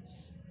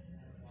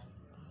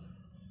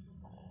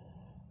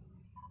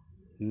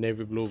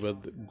 Navy blue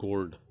with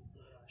gold,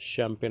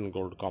 शैंपियन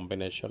gold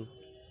combination.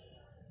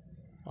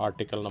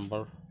 Article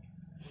number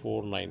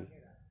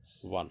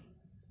 491।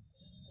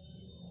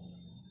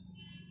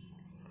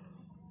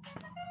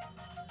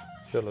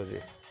 चलो जी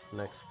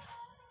नेक्स्ट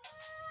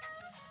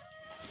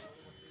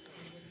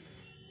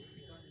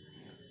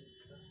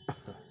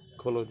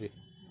खोलो जी।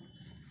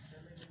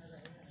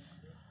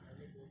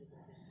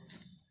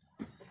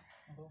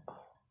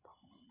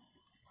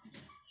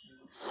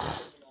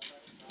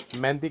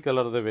 मेहंदी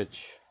कलर दे विच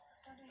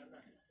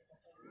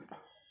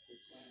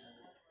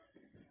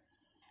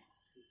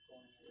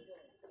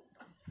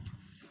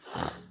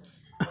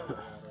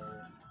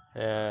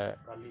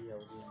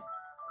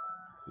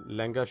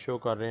लहंगा शो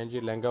कर रहे हैं जी।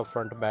 Lehenga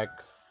front back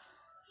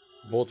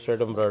both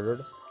side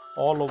embroidered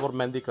all over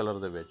mehndi colour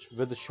they which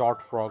with short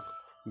frock.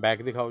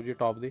 Back दिखाओ जी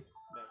टॉप दी,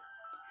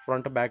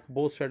 front back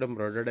both side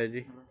embroidered है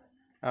जी।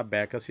 आ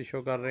back असी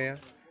show कर रहे हैं,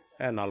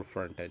 ए नाल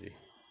फ्रंट है जी।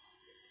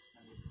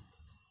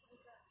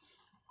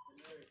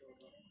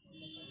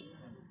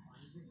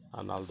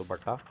 आ नाल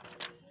दुपट्टा।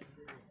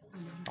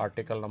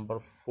 Article number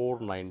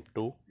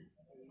 492।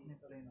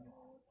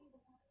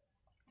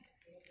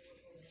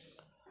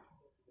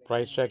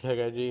 प्राइस टैग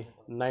है जी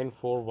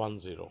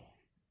 9410।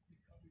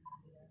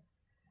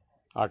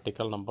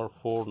 Article number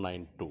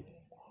 492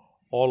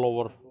 all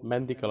over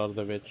mehndi colour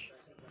दे विच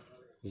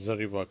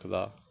जरी वर्क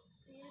दा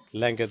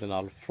लहंगे दे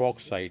नाल फ्रॉक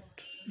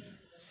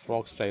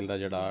स्टाइल का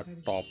जिहड़ा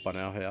टॉप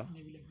बनया होया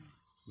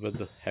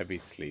विद हैवी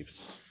स्लीव्स।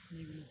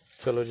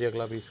 चलो जी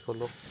अगला पीस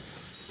खोलो।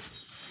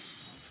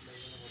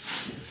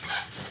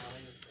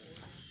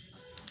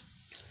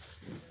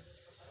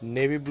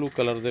 Navy blue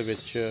colour they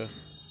which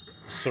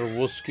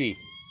Swarovski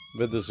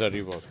with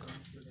zari work.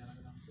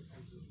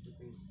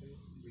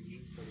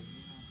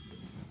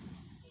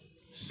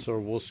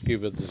 Swarovski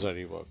with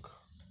zari work,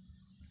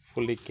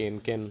 fully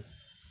cane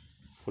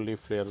fully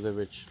flare they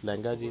which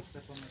lehenga ji.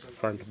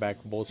 Front back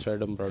both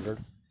side embroidered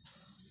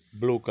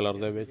blue colour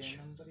दे विच।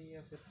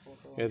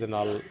 इहदे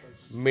नाल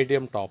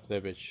medium top दे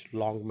विच,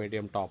 long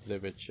medium top दे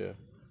विच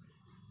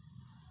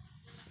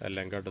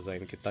lehenga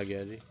design किया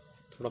गया जी।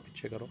 थोड़ा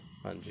पीछे करो,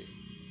 हाँ जी।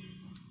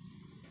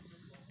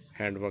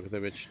 Handwork दे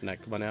विच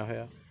NAAC बनया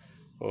होया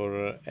और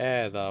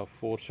एदा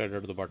 4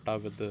 sided dupatta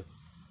with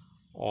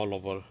all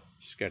over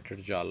scattered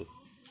जाल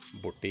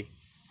बूटी।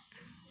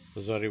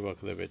 जरी वर्क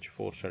दे विच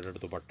 4 साइडेड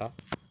दुपट्टा।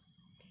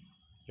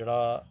 जिहड़ा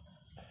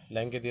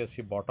लहंगे दी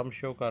असी बॉटम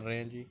शो कर रहे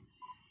हैं जी,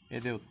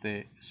 इहदे उत्ते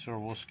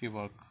सर्वोस्की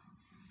वर्क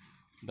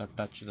दा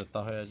टच दिता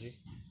होया जी।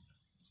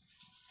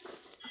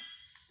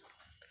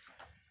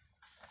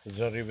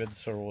 जरी with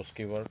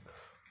Swarovski work.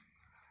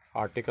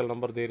 Article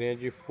number दे रहे हैं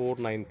जी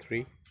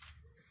 493।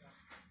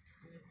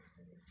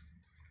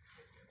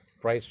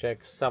 Price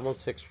tag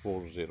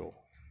 7640।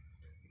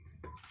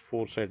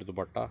 4 side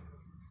dupatta.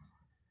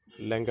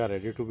 Lehenga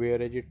ready to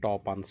where है जी।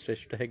 टॉप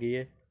अनस्टिच्ड हैगी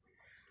है,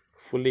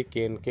 फुली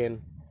केन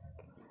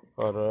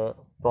और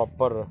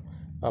प्रॉपर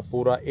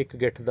पूरा एक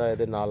गिठ का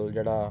ये नाल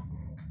जिहड़ा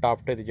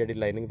टापटे की जी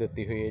लाइनिंग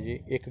दी हुई है जी,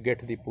 एक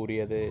गिठ की पूरी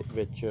ये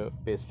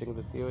पेस्टिंग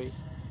दी हुई,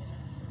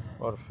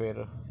 और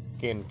फिर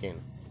केन केन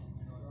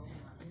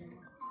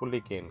फुली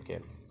केन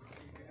केन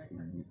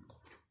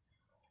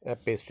यह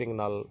पेस्टिंग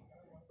नाल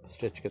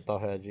स्टिच किया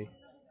होया जी।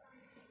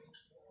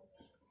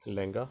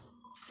 Lehenga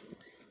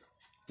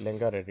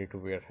lehenga ready to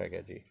where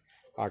है जी।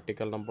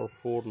 Article number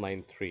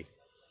 493।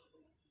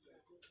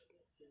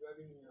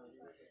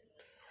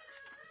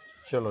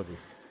 चलो जी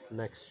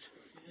नैक्सट।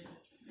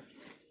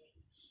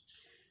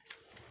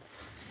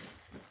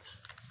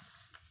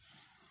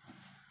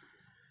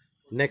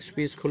 नैक्सट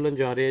पीस खुलन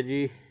जा रहा है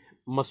जी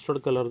मस्टर्ड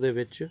कलर दे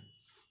विच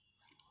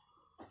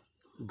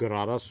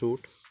गरारा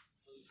suit,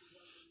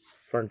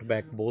 front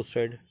back both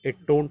side. एक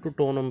टोन टू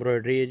टोन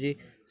एम्ब्रॉयडरी है जी,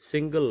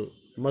 सिंगल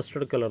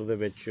मस्टर्ड कलर दे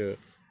विच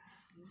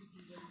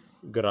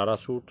गरारा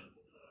सूट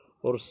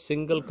और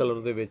सिंगल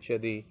कलर दे विच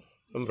इहदी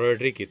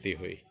एम्ब्रॉयडरी की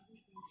हुई।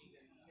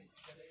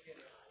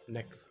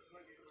 नैक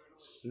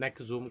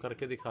नैक जूम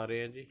करके दिखा रहे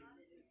हैं जी,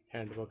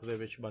 हैंडवर्क दे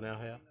विच बनया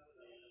होया।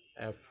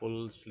 ए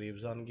फुल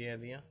स्लीव्स आनगियां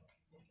इहदियां,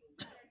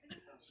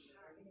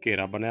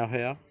 घेरा बनया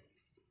होया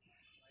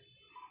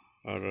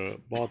और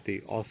बहुत ही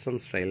ऑसम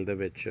स्टाइल दे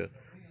विच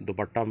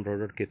दुपट्टा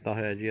एम्ब्रॉयडर्ड किया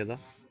होया जी। इहदा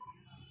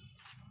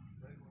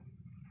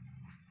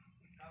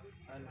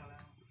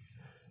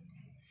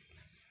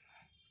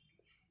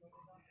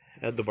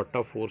यह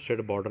दुपट्टा 4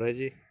 साइड बॉर्डर है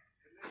जी,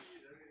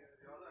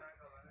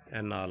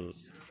 ए नाल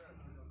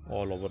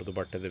ऑल ओवर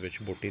दुपट्टे दे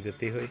विच बूटी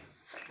दी हुई,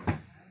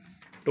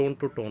 tone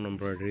to tone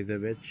embroidery they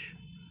which.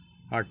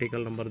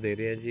 Article number दे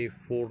रहे हैं जी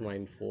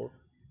 494।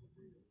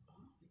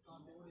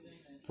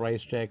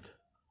 Price tag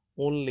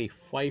only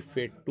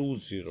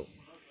 5820।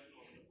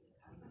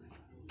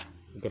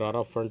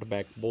 गरारा फ्रंट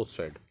बैक बोथ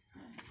साइड।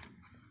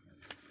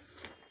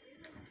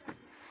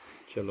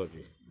 चलो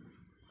जी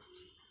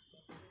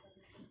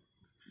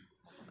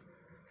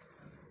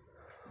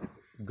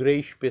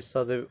ग्रेइश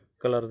पिस्ता दे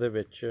कलर दे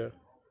विच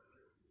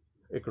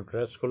एक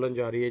ड्रैस खुलन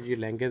जा रही है जी,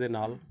 लहंगे दे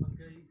नाल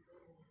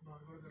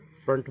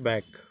फ्रंट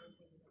बैक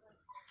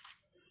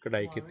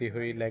कढ़ाई की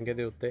हुई लहंगे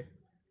दे उत्ते।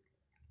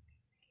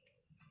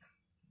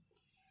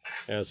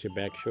 ऐसे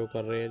बैक शो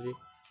कर रहे हैं जी,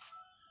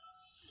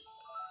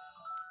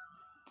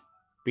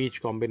 पीच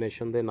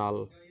कॉम्बिनेशन दे नाल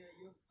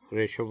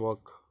रेशम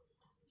वर्क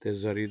ते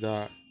जरी दा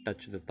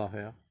टच दिता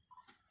होया।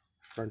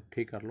 फ्रंट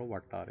ठीक कर लो,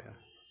 वट आ रहा।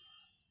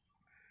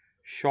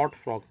 शॉर्ट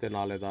फ्रॉक के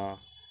नाल इहदा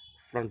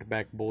फ्रंट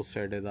बैक बोथ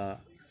साइड इहदा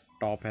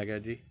टॉप है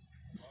जी।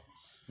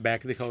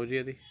 बैक दिखाओ जी,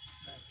 यदि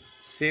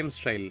सेम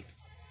स्टाइल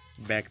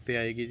बैक ते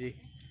आएगी जी।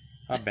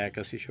 आ बैक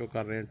असी शो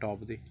कर रहे हैं टॉप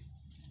दी,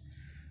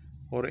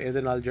 और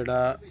ये नाल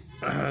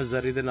जिहड़ा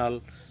जरी दे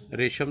नाल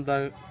रेशम दा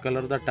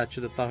कलर दा टच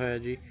दिता होया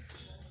जी,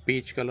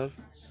 पीच कलर,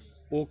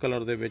 वो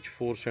कलर दे विच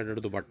 4 साइडेड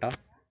दुपट्टा।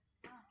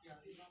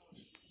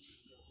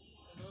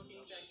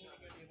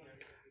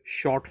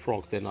 शॉर्ट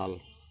फ्रॉक के नाल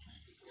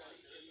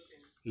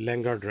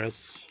लहंगा ड्रेस।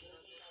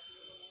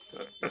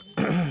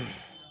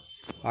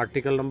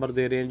 आर्टिकल नंबर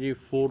दे रहे हैं जी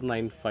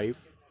 495।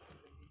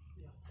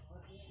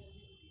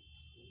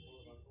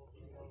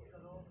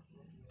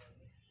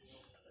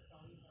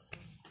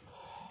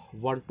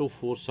 वन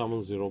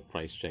 2470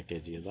 प्राइस टैग है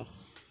जी इहदा।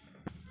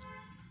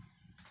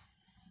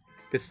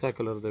 पिस्ता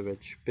कलर दे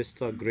विच,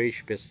 पिस्ता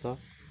ग्रेइश पिस्ता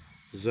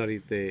जरी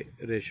ते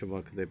रेशम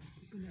वर्क दे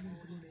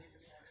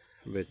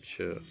विच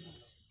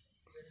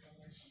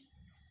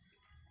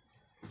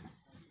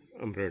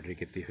एम्ब्रॉयडरी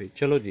की हुई।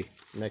 चलो जी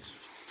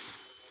नैक्सट।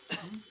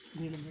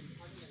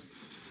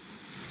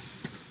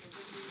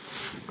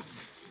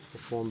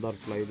 फोन दा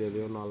रिप्लाई दे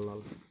दिओ नाल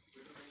नाल।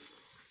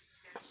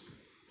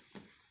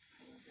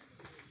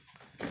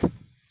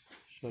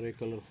 सारे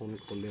कलर फोन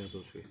खोलिया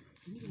तुसीं।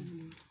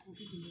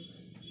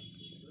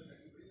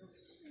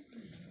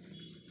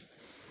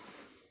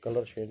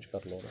 कलर चेंज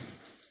कर लो ना।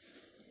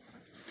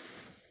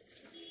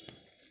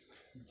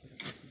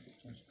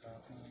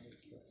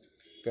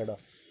 केड़ा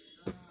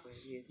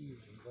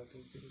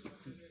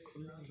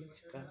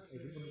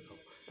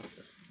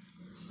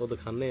वो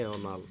दिखाने आ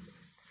नाल।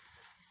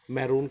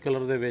 मैरून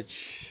कलर दे विच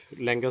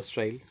लहंगा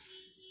स्टाइल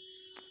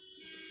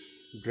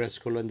ड्रेस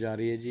खुलन जा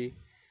रही है जी।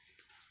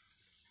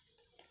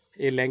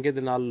 ये लहंगे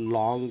दे नाल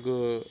लॉन्ग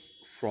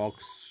फ्रॉक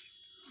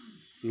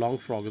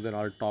दे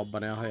नाल टॉप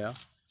बनया होया।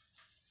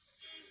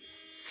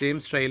 सेम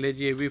स्टाइल है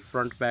जी, ये भी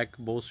front back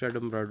both side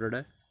embroidered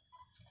है।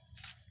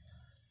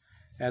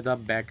 एदा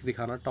बैक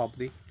दिखाना टॉप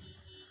दी,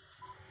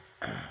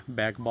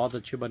 बैक बहुत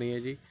अच्छी बनी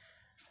है जी।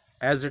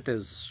 एज इट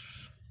इज़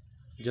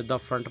जिदा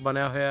फ्रंट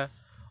बनया होया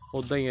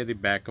उदा ही यदि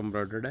बैक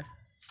एम्ब्रॉयडर्ड है।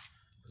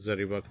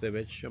 जरी वर्क दे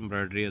विच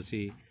एम्ब्रॉयडरी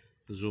असी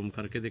जूम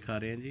करके दिखा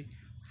रहे हैं जी।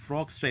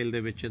 फ्रॉक स्टाइल दे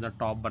विच इहदा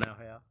टॉप बनया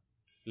होया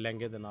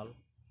लहंगे दे नाल।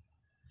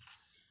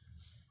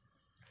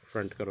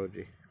 फ्रंट करो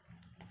जी।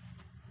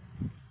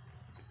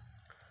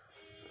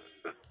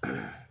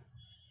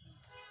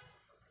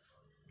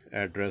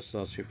 एड्रेस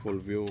असी फुल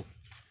व्यू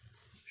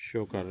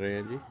शो कर रहे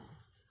हैं जी।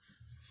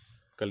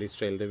 कली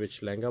स्टाइल दे विच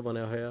लहंगा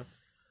बनया होया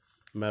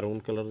मैरून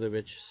कलर दे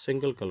विच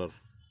सिंगल कलर,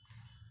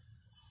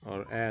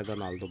 और ए दा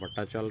नाल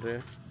दुपट्टा चल रहा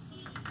है।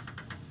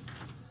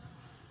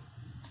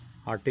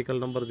 आर्टिकल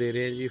नंबर दे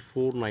रहे हैं जी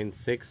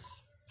 496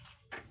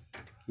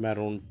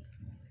 मैरून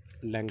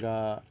लहंगा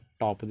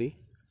टॉप दी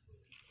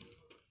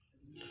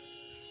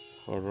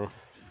और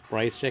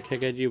प्राइस चेक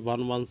है जी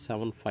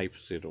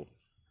 11750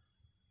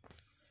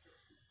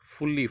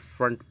 फुली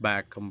फ्रंट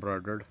बैक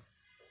एम्ब्रॉयडर्ड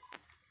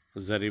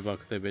जरी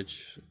वर्क दे विच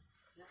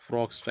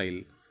फ्रॉक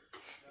स्टाइल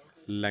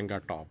लहंगा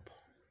टॉप।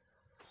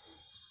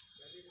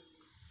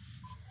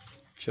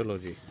 चलो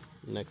जी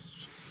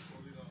नेक्स्ट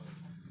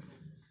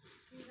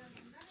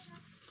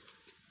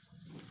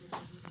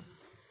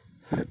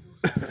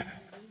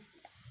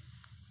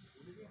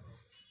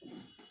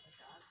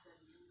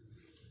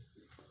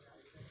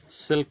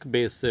सिल्क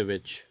बेस दे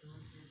विच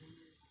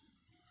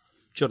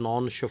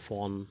चनॉन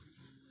शिफॉन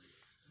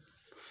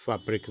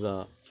फैब्रिक का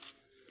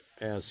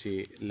असी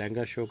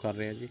लहंगा शो कर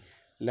रहे हैं जी।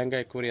 लहंगा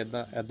एक बार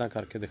इदा इदा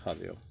करके दिखा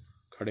दिओ,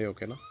 खड़े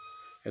होके ना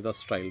इहदा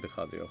स्टाइल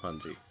दिखा दिओ। हाँ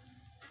जी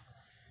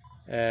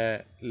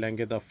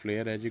लहंगे का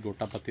फ्लेयर है जी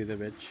गोटा पत्ती दे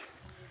विच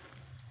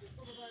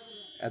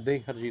इदा ही।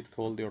 हरजीत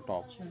खोल दिओ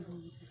टॉप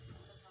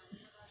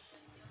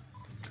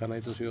कहना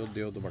ही तुसीं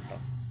दिओ दुपट्टा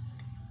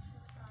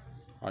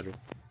आ जाओ।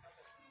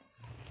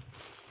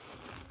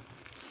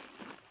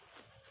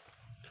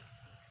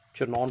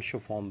 चनॉन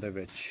शिफॉन दे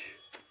विच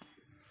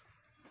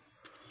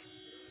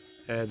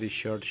दी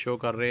शर्ट शो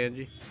कर रहे हैं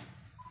जी।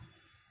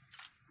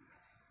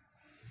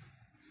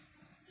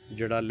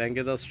 जिहड़ा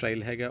लहंगे का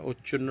स्टाइल है वो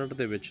चुन्नट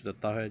दे विच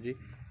दिता होया जी,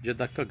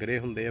 जिद्दां घगरे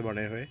हुंदे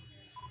बने हुए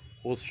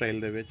उस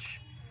स्टाइल दे विच।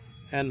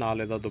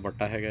 नाल इहदा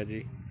दुपट्टा है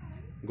जी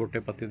गोटे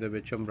पत्ती दे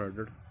विच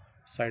एम्ब्रॉयडर्ड।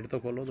 साइड तो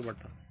खोलो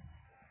दुपट्टा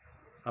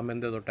आ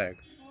मैंने दे दो टैग।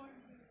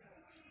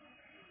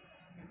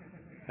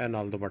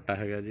 नाल दुपट्टा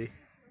है जी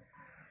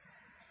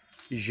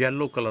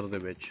येलो कलर दे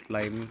विच,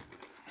 लाइम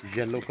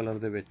येलो कलर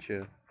दे विच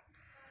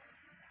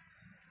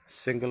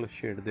सिंगल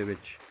शेड दे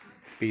विच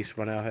पीस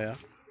बनया होया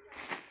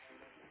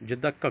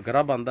जिद्दां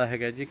घगरा बनता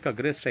है जी।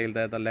 घगरे स्टाइल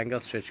का इहदा लहंगा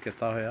स्टिच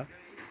किया होया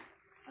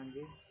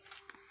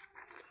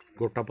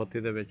गोटा पत्ती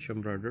दे विच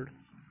एम्ब्रॉयडर्ड।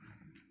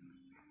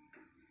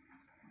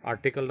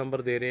 आर्टिकल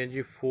नंबर दे रहे हैं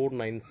जी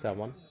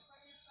 497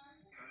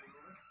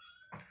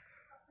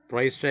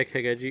 प्राइस टैग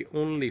है जी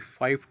ओनली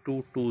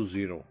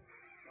 5220।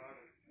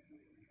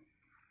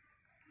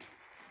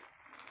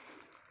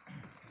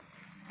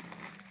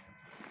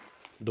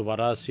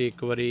 दोबारा असी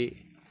एक बारी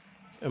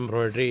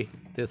एम्ब्रॉयडरी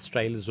ते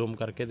स्टाइल जूम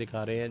करके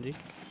दिखा रहे हैं जी।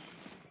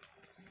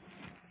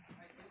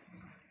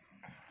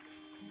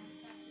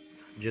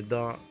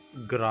 जिद्दां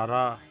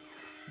गरारा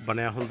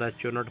बनया हुंदा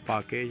चुनट पा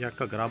के या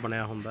घगरा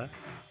बनया हुंदा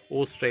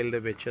उस स्टाइल दे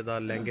विच दा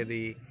लहंगे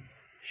दी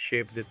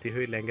शेप दित्ती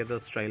हुई, लहंगे दा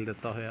स्टाइल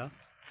दिता होया।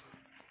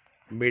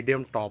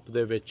 मीडियम टॉप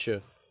दे विच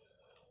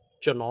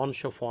चनॉन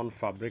शिफॉन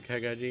फैब्रिक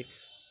है जी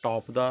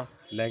टॉप दा,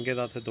 लहंगे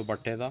दा ते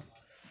दुपट्टे दा।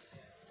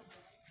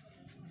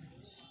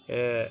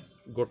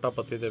 गोटा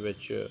पत्ती दे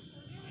विच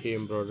ही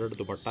एम्ब्रॉयडर्ड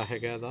दुपट्टा है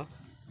इहदा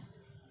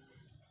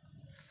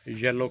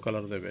येलो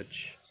कलर दे विच।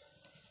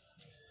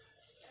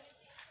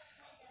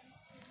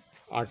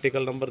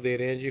 आर्टिकल नंबर दे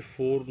रहे हैं जी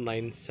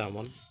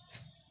 497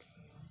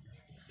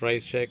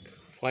 प्राइस चेक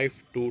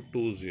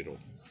 5220।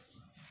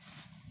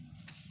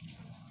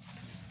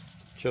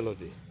 चलो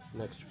जी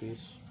नेक्स्ट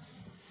पीस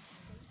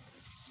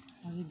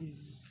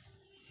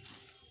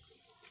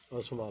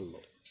संभाल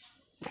लो।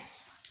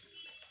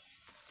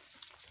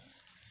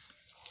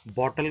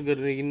 बॉटल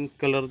ग्रीन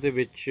कलर दे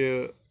विच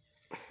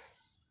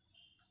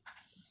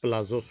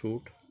palazzo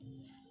suit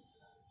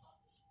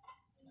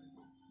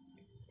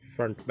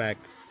front back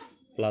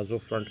palazzo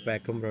front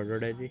back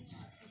embroidered है जी।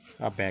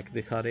 आ बैक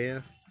दिखा रहे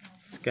हैं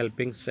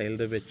स्कैल्पिंग स्टाइल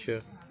दे विच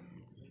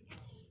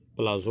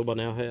प्लाजो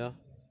बनया होया।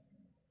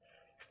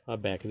 आ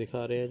बैक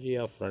दिखा रहे हैं जी।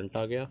 आ फ्रंट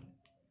आ गया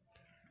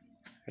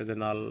इहदे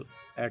नाल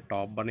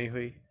टॉप बनी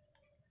हुई,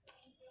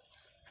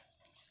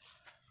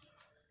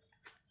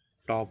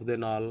 टॉप दे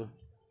नाल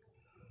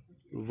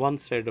वन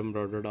साइड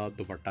एम्ब्रॉयडर्ड आ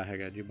दुपट्टा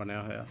है जी बनया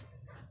होया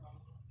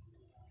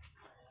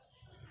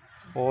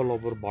all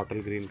over bottle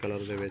green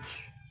colour दे विच।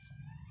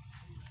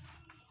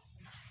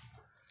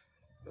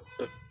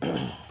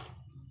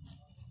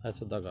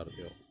 सीधा कर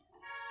दिओ।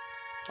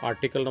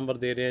 आर्टिकल नंबर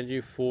दे रहे हैं जी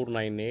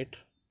 498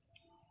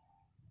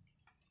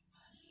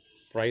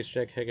 प्राइस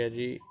टैग है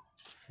जी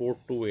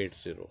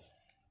 4280।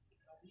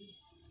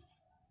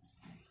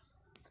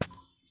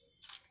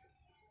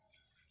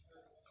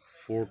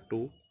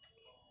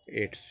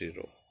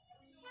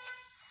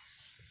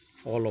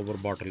 All over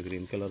bottle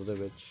green colour दे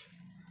विच।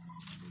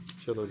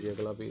 चलो जी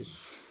अगला पीस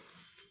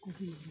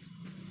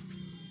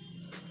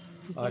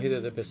आही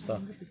दे पिस्ता।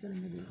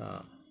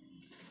 हाँ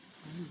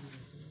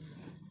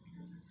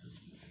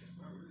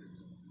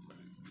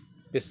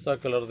पिस्ता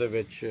कलर दे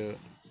विच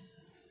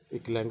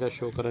एक लहंगा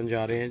शो करन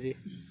जा रहे हैं जी।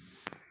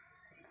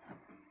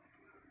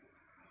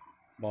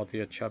 बहुत ही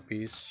अच्छा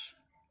पीस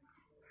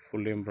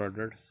फुल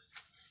एम्ब्रॉयडर्ड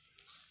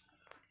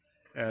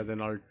ਇਹਦੇ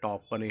ਨਾਲ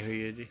टॉप बनी हुई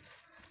है जी।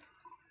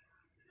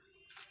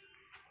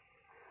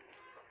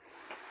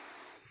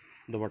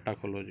 दुपट्टा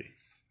खोलो जी।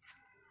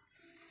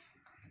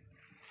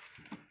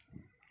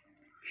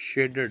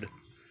 शेडेड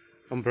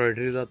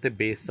एम्ब्रॉयडरी का ते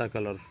बेस का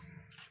कलर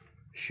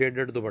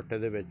शेडेड दुपट्टे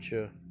दे विच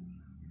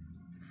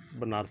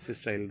बनारसी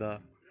स्टाइल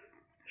का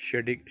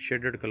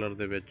शेडेड कलर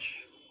दे विच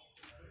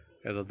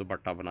इहदा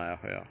दुपट्टा बनाया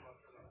होया,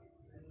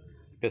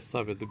 पिस्ता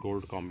with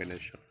gold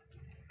combination.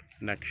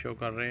 NAAC show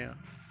कर रहे हैं,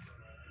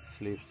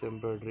 स्लीव से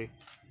एम्ब्रॉयडरी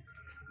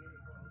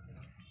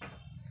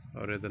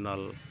और इहदे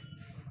नाल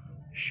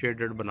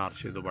शेडेड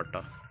बनारसी दुपट्टा।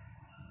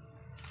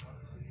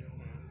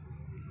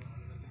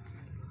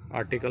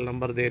 आर्टिकल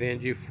नंबर दे रहे हैं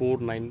जी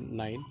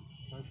 499।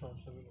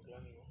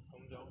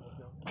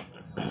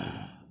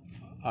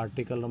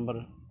 आर्टिकल नंबर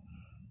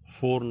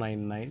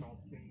 499,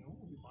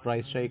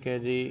 प्राइस टाइक है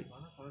जी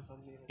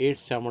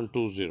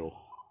 8720।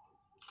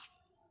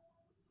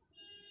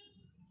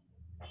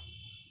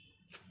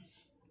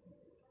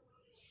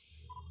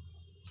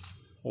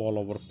 ऑल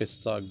ओवर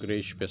पिस्ता,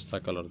 ग्रेश पिस्ता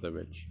colour they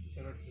which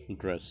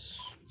dress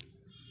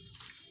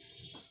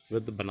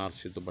with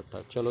Banarasi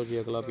दुपट्टा। चलो जी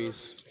अगला पीस।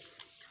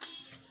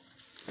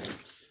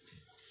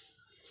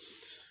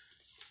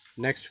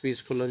 नैक्सट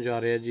पीस खुलन जा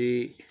रहा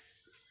जी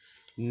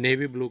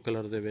नेवी ब्लू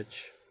कलर दे विच,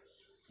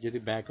 जिहदी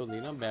बैक होंदी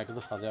ना, बैक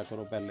दिखा दिया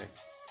करो पहले,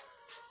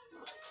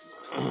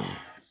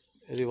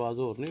 इहदी आवाज़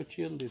होर नहीं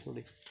उच्ची होंदी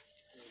थोड़ी।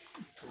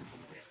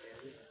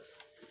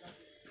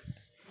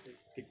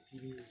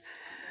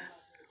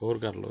 होर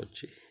कर लो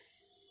अच्छी।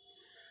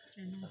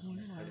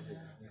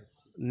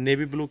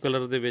 नेवी ब्लू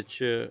कलर दे विच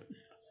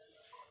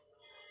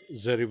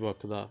जरी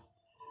वर्क दा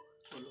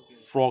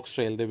फ्रॉक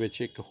स्टाइल दे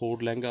विच एक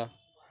होर लहंगा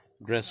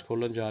ड्रेस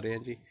खोलन जा रहे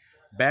हैं जी।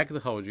 बैक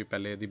दिखाओ जी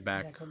पहले, यदि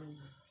बैक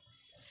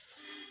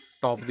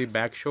टॉप दी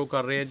बैक शो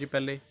कर रहे हैं जी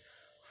पहले।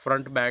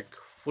 Front back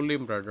full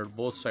embroidered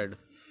both side.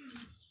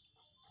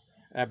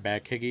 यह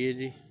बैक हैगी है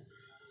जी,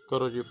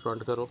 करो जी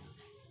फ्रंट करो।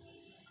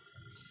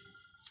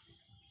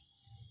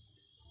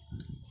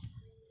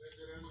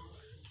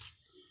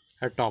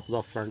 यह टॉप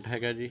दा फ्रंट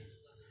हैगा जी,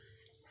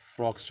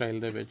 फ्रॉक स्टाइल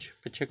दे विच।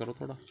 पिछे करो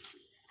थोड़ा,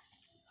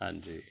 हाँ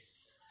जी।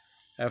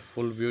 यह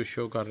फुल व्यू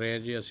शो कर रहे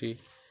हैं जी असी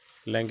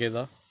लहंगे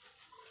दा।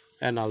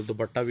 यह नाल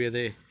दुपट्टा भी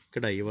ये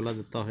कढ़ाई वाला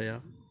दिता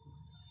होया।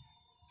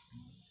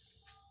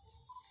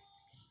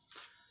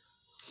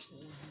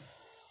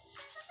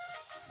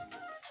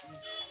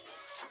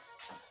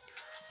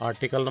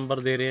 आर्टिकल नंबर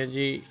दे रहे हैं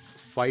जी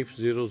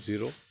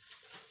 500।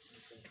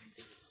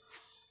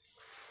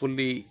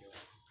 Fully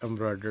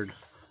embroidered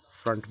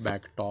front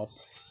back top,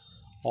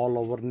 all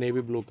over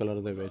navy blue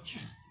colour दे विच।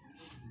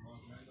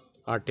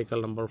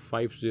 Article number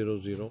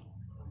 500।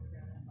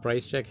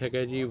 प्राइस टैग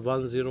है जी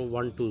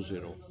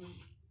 10120,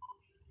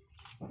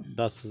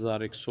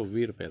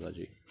 10,120 रुपए का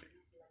जी।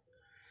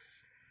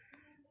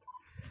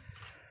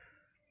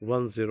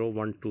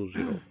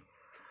 10120।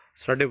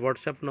 साढ़े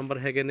व्हाट्सएप नंबर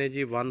है ने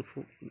जी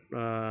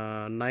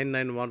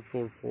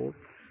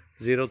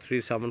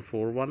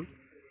 9914403741,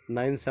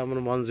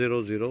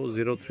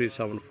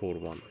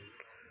 9710003741।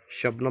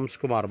 शबनम्स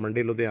कुमार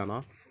मंडी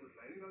लुधियाना।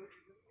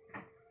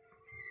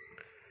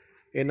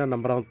 इन्हां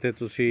नंबरों उत्ते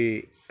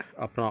तुसी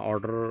अपना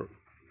ऑर्डर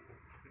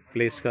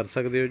प्लेस कर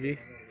सकते हो जी।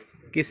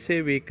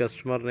 किसी भी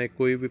कस्टमर ने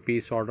कोई भी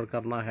पीस ऑर्डर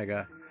करना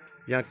हैगा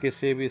या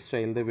किसी भी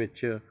स्टाइल दे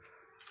विच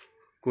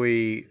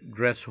कोई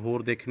ड्रैस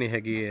होर देखनी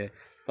हैगी है,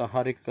 तो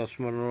हर एक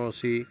कस्टमर नूं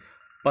असी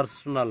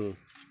परसनल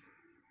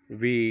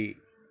भी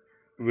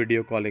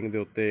वीडियो कॉलिंग दे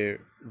उत्ते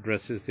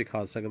ड्रैसिस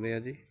दिखा सकते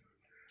हैं जी।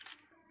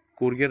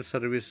 कुरियर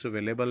सर्विस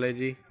अवेलेबल है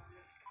जी।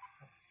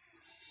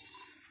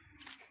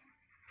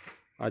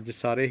 अज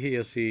सारे ही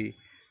असी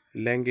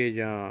लहंगे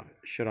या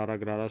शरारा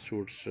गरारा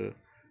सूट्स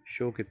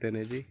शो किते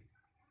ने जी।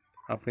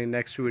 अपनी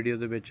नैक्सट वीडियो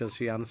दे विच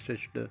असी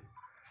अनस्टिच्ड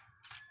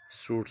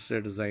सूट्स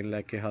के डिज़ाइन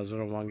लैके हाज़र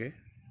होवांगे।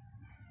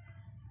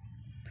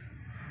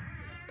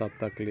 तब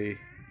तक लिए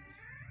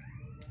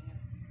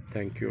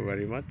थैंक यू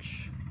वेरी मच।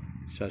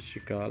 सत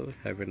श्री अकाल।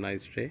 Have a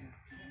nice day.